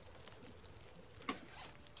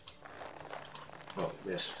 Oh,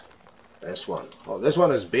 this one. Oh, this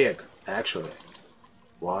one is big, actually.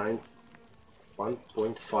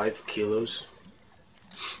 1.5 kilos.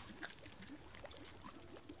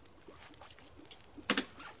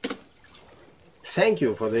 Thank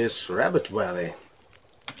you for this rabbit valley.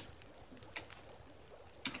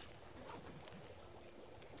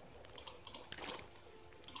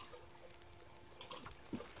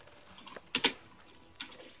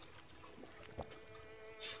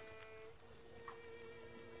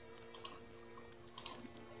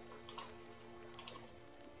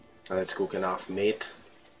 Let's cook enough meat.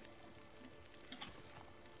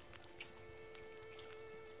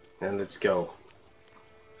 And let's go.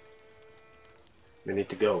 We need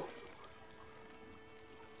to go.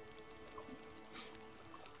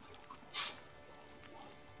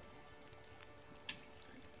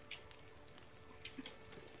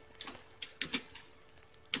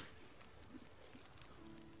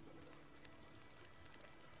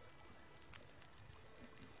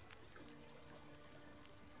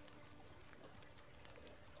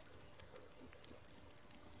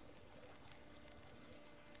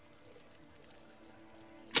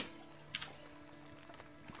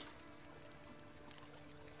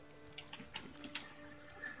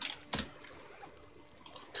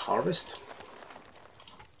 Harvest.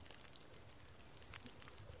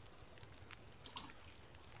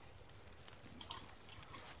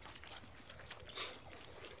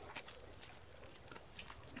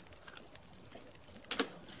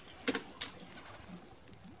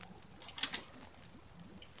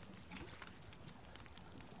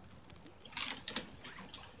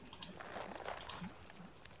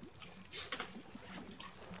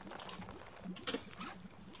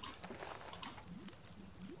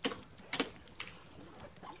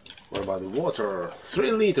 What about the water?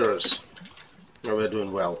 3 liters. Oh, we are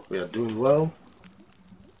doing well. We are doing well.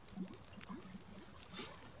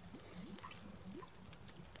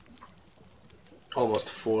 Almost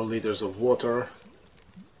 4 liters of water.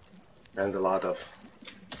 And a lot of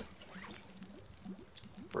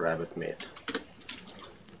rabbit meat.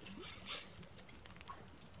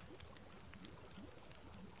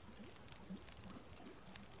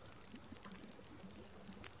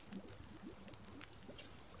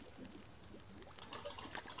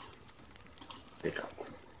 Pick up.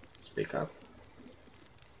 Let's pick up.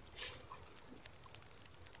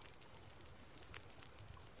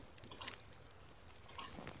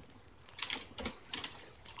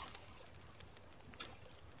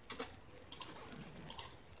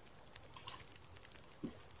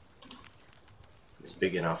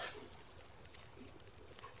 big enough.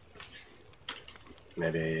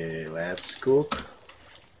 Maybe let's cook.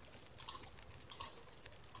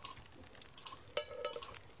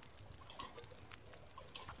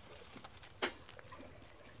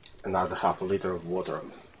 Another half a liter of water.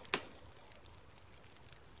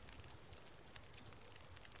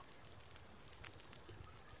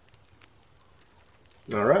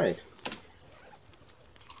 All right.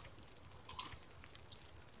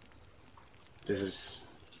 This is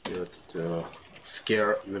good to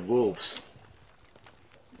scare the wolves.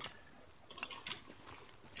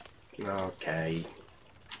 Okay.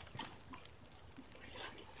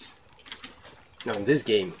 Now in this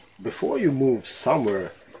game, before you move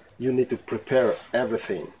somewhere, you need to prepare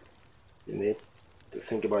everything. You need to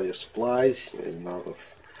think about your supplies, you need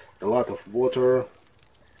a lot of water,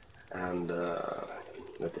 and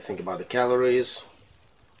you have to think about the calories,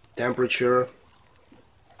 temperature,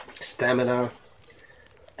 stamina,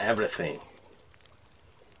 everything.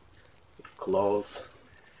 Your clothes,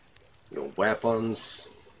 your weapons.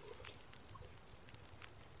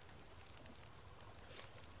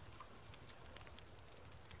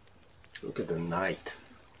 Look at the night,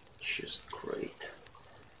 just great.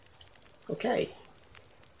 Okay,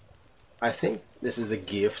 I think this is a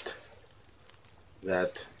gift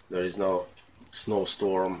that there is no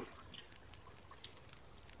snowstorm,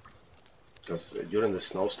 because during the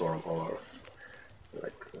snowstorm or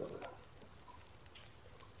like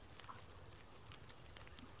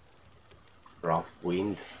rough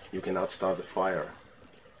wind, you cannot start the fire.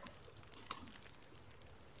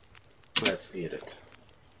 Let's eat it.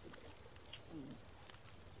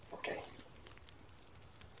 Okay.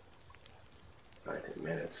 19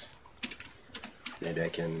 minutes. Maybe I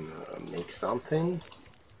can make something.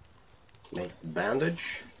 Make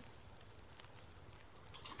bandage.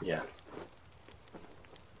 Yeah.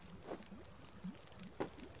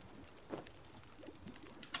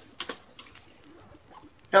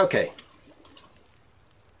 Okay.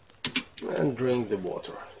 And drink the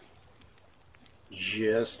water.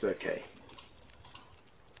 Just okay.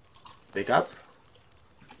 Pick up.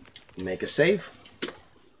 Make a save.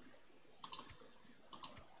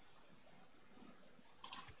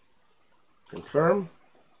 Confirm.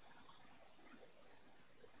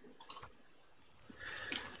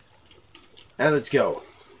 And let's go.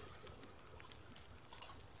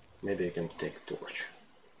 Maybe I can take a torch.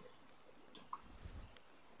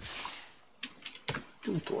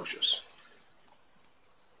 2 torches.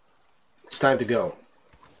 It's time to go.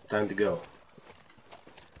 Time to go.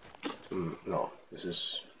 No, this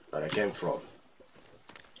is where I came from.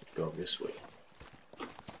 Go this way.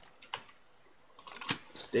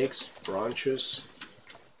 Sticks, branches.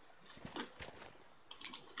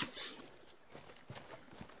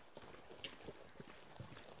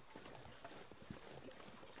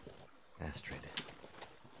 Astrid,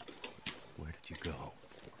 where did you go?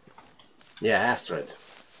 Yeah, Astrid.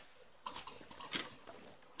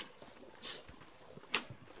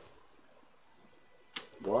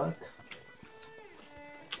 What?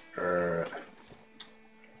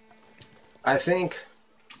 I think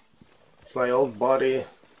it's my old buddy,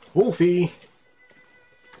 Wolfie.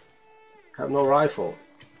 Have no rifle.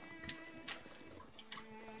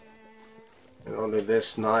 And only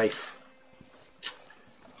this knife.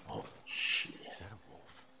 Oh, shit. Is that a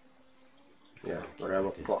wolf? Yeah, whatever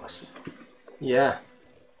possible. Yeah,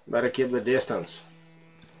 better keep the distance.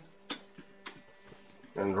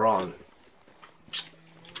 And run.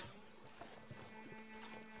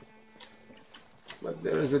 But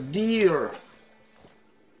there is a deer.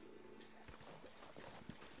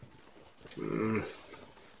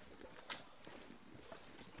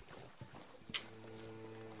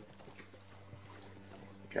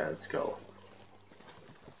 Okay, let's go.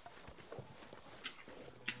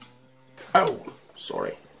 Oh,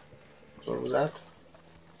 sorry. What was that?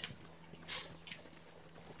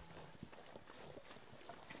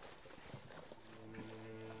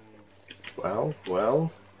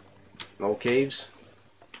 Well, no caves.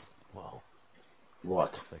 Whoa.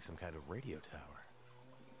 What? Looks like some kind of radio tower.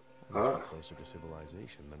 Ah. Much closer to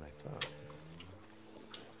civilization than I thought.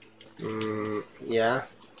 Yeah.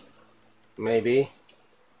 Maybe.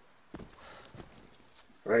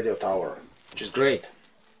 Radio tower, which is great.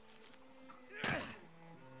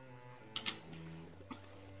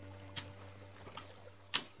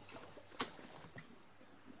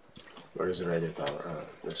 Where is the radio tower?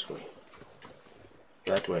 This way.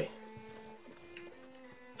 That way.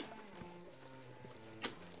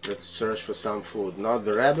 Let's search for some food. Not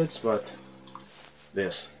the rabbits, but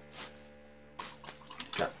this.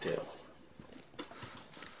 Cattail.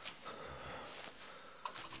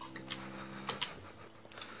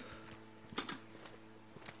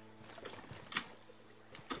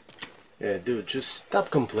 Yeah, dude, just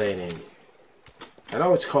stop complaining. I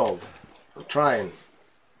know it's cold. I'm trying.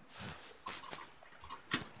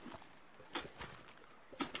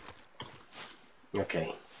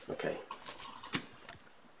 Okay, okay.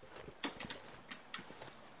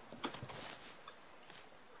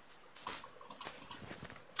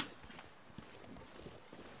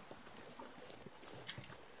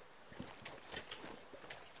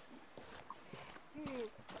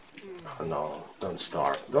 Oh no, don't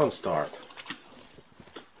start. Don't start.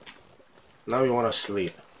 Now you want to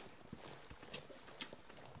sleep.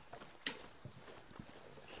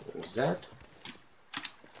 What is that?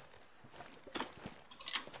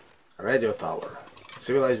 Radio tower.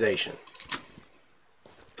 Civilization.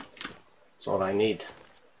 That's all I need.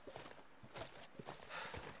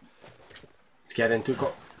 Let's get into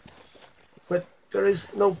But there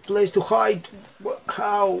is no place to hide.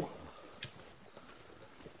 How?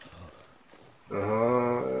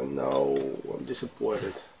 No, I'm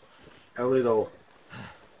disappointed. A little.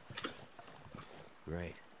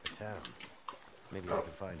 Great. The town. Maybe I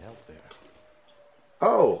can find help there.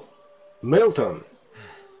 Oh, Milton.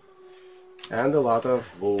 And a lot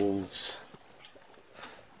of wolves.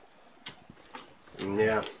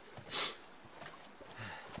 Yeah.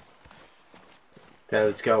 Okay,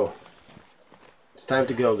 let's go. It's time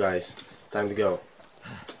to go, guys. Time to go.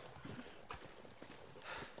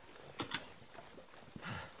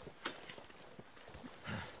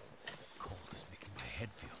 Cold is making my head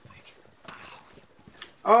feel thick.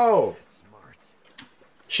 Oh, That's smart.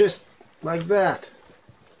 just like that.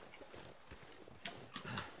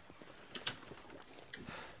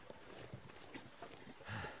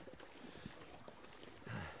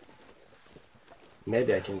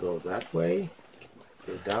 Maybe I can go that way.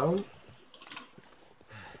 Go down.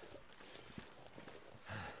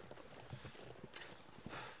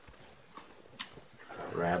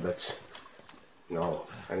 Rabbits. No,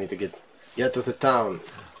 I need to get to the town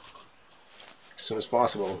as soon as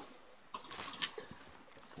possible.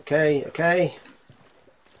 Okay, okay.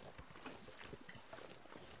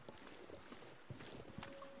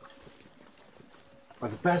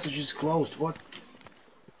 But the passage is closed. What?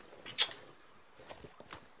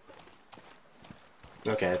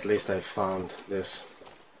 Okay, at least I found this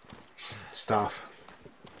stuff.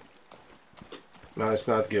 No, it's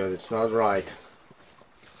not good. It's not right.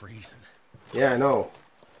 Freezing. Yeah, I know.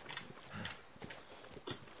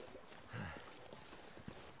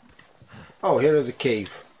 Oh, here is a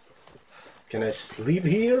cave. Can I sleep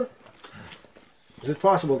here? Is it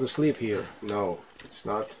possible to sleep here? No, it's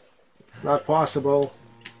not. It's not possible.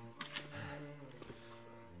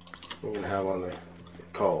 We can have on the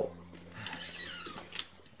coal.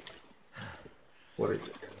 What is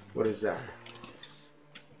it? What is that?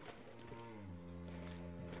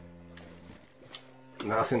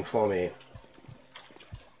 Nothing for me.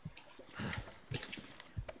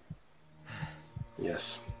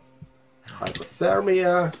 Yes.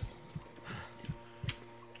 Hypothermia.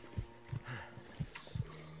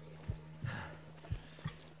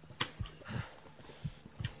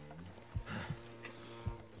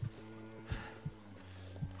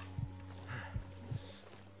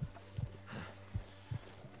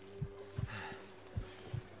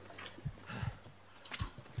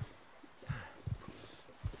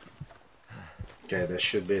 Okay, there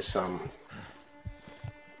should be some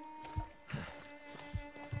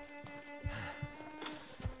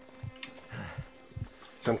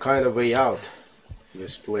kind of way out of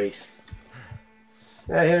this place.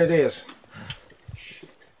 Yeah, here it is. Shit.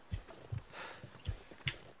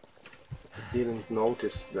 I didn't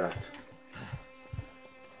notice that.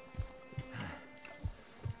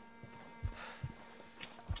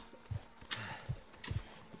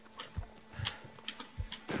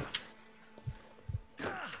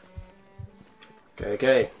 Okay,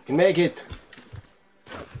 okay, can make it.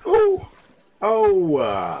 Oh,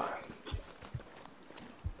 oh.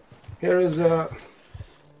 Here is a.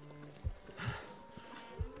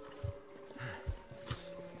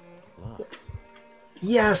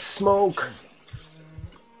 Yes, smoke.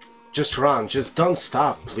 Just run. Just don't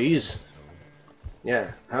stop, please.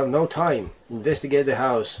 Yeah, I have no time. Investigate the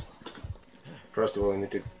house. First of all, we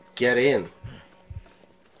need to get in.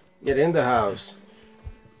 Get in the house.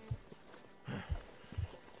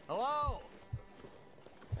 Hello?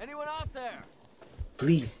 Anyone out there?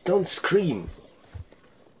 Please, don't scream.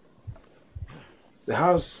 The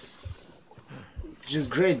house is just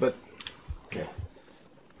great, but... Okay.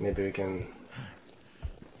 Maybe we can...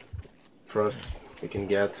 First, we can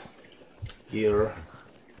get here.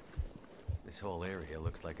 This whole area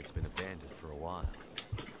looks like it's been abandoned for a while.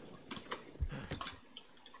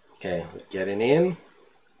 Okay, we're getting in.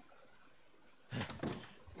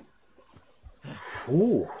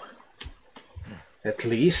 Ooh. At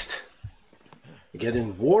least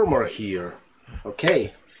getting warmer here.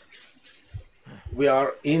 Okay. We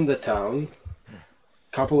are in the town,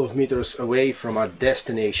 couple of meters away from our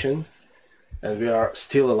destination, and we are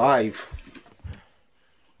still alive.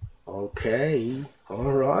 Okay,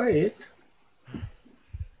 all right.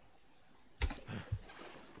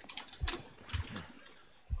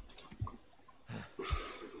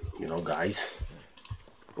 You know, guys,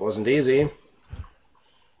 it wasn't easy.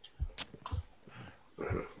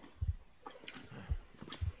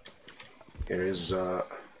 Here is okay.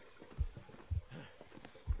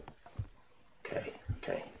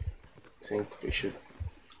 I think we should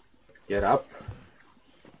get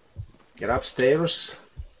upstairs.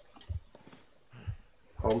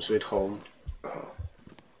 Home sweet home.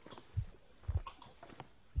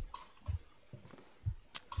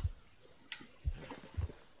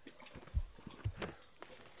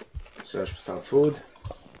 Search for some food.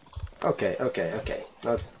 Okay.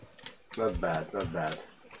 Not bad.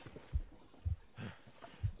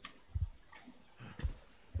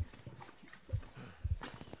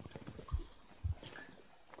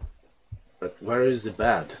 But where is the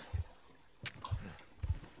bed?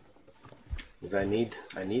 Because I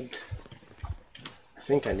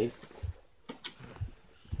think I need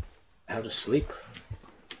how to sleep.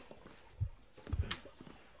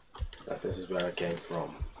 But this is where I came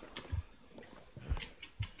from.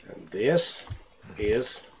 And this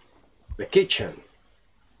is the kitchen.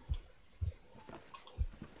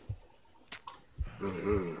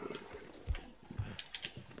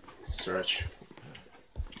 Search.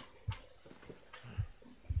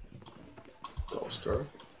 Toaster.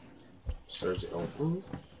 Search it open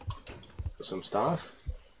for some stuff.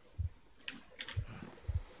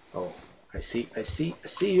 Oh, I see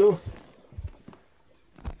you.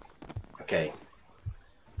 Okay.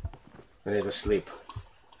 I need to sleep.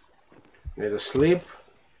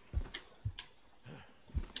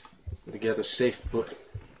 To get a safe book.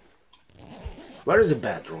 Where is the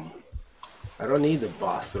bedroom? I don't need a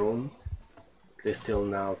bathroom. There's still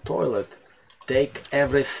now toilet. Take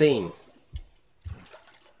everything.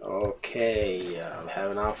 Okay, I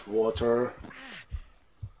have enough water.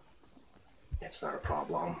 It's not a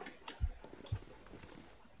problem.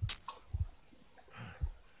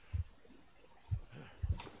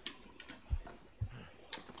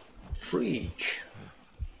 Fridge.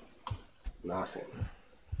 Nothing.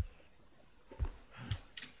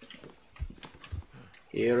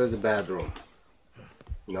 Here is the bedroom.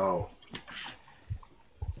 No.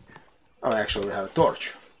 Oh, actually we have a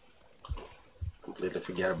torch. Completely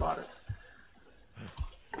forget about it.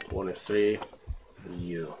 23.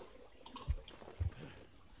 You.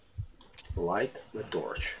 Light the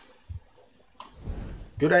torch.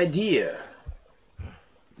 Good idea.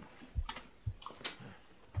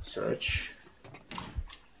 Search.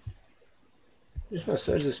 Just gonna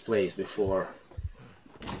search this place before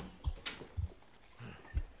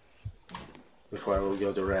I will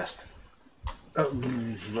go to rest. Oh,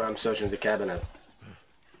 I'm searching the cabinet.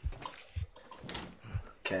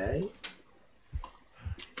 Okay.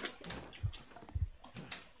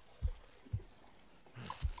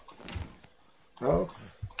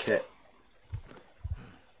 Okay.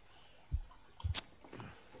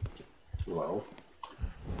 Well.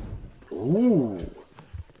 Ooh.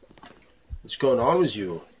 What's going on with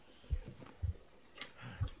you?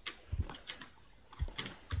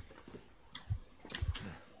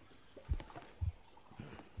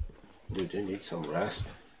 You do need some rest.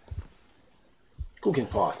 Cooking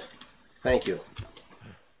pot. Thank you.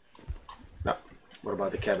 Now, what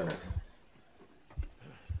about the cabinet?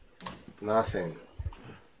 Nothing.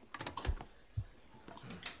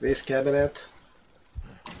 This cabinet.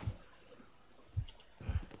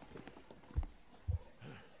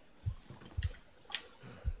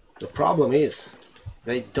 The problem is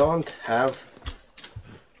they don't have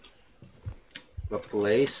a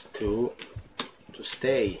place to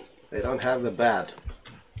stay. They don't have the bed.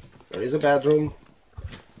 There is a bedroom,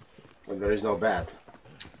 but there is no bed.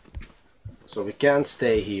 So we can't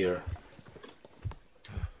stay here.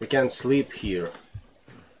 We can't sleep here.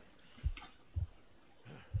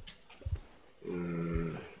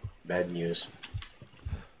 Bad news.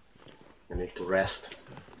 I need to rest.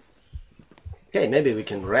 Okay, maybe we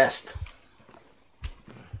can rest.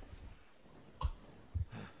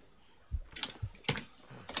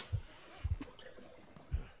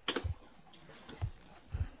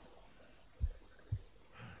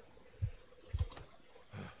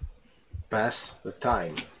 Pass the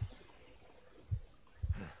time.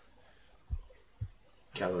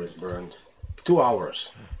 Calories burned. 2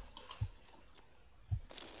 hours.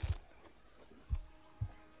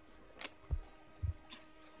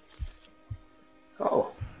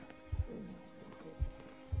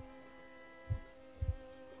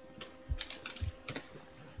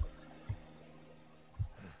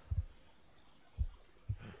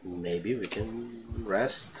 maybe we can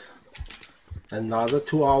rest another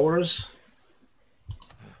 2 hours.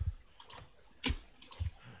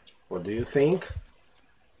 What do you think?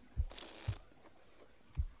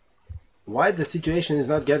 Why the situation is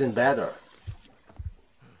not getting better?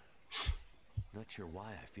 Not sure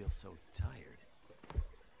why I feel so tired.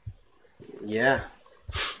 Yeah.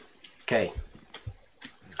 Okay.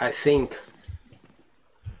 I think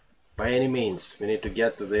by any means we need to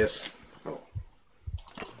get to this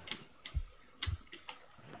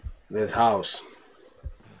house.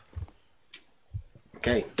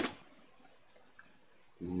 Okay.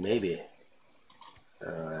 Maybe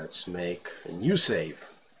let's make a new save.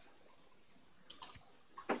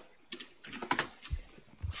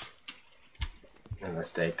 And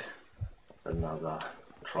let's take another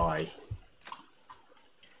try.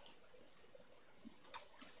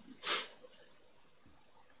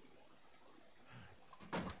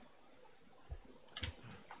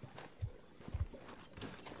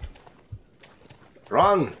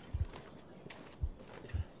 Run!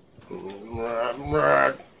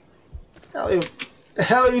 The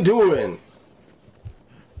hell are you doing?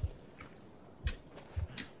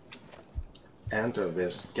 Enter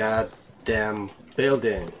this goddamn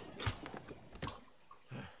building.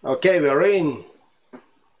 Okay, we're in.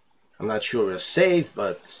 I'm not sure we're safe,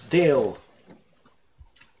 but still.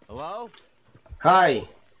 Hello? Hi.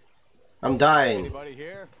 I'm dying. Anybody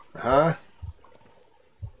here? Huh?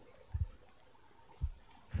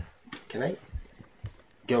 Can I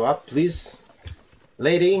go up, please?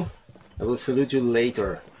 Lady, I will salute you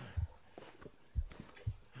later.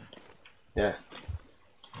 Yeah.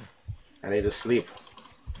 I need to sleep.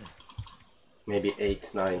 Maybe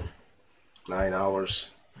 9 hours.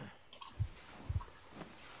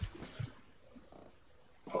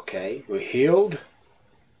 Okay, we healed.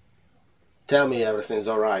 Tell me everything's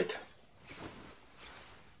alright.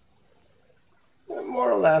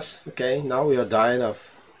 More or less. Okay, now we are dying of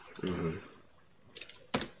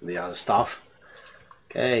the other stuff.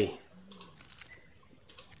 Okay.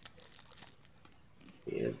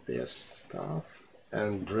 Eat this stuff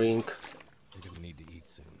and drink. We're gonna need to eat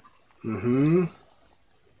soon. Mm-hmm.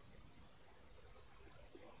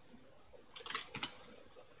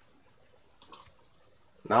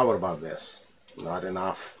 Now what about this? Not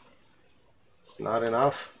enough. It's not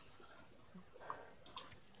enough.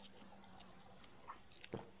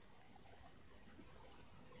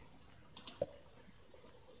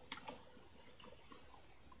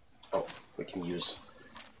 Oh, we can use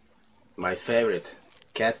my favorite,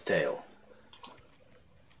 cattail.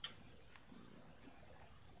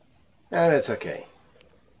 And it's okay.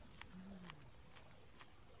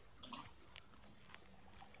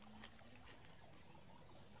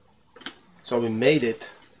 So we made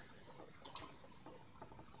it.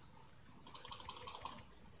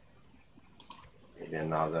 Maybe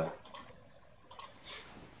another.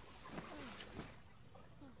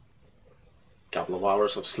 Couple of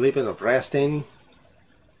hours of sleeping, of resting.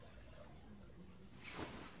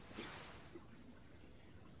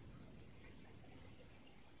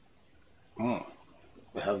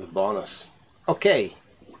 We have the bonus. Okay,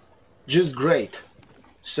 just great.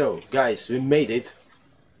 So, guys, we made it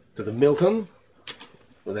to the Milton,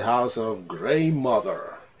 to the house of Grey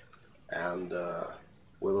Mother, and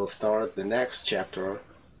we will start the next chapter,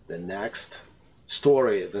 the next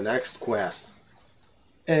story, the next quest,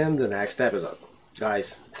 and the next episode.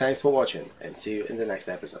 Guys, thanks for watching, and see you in the next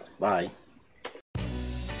episode. Bye.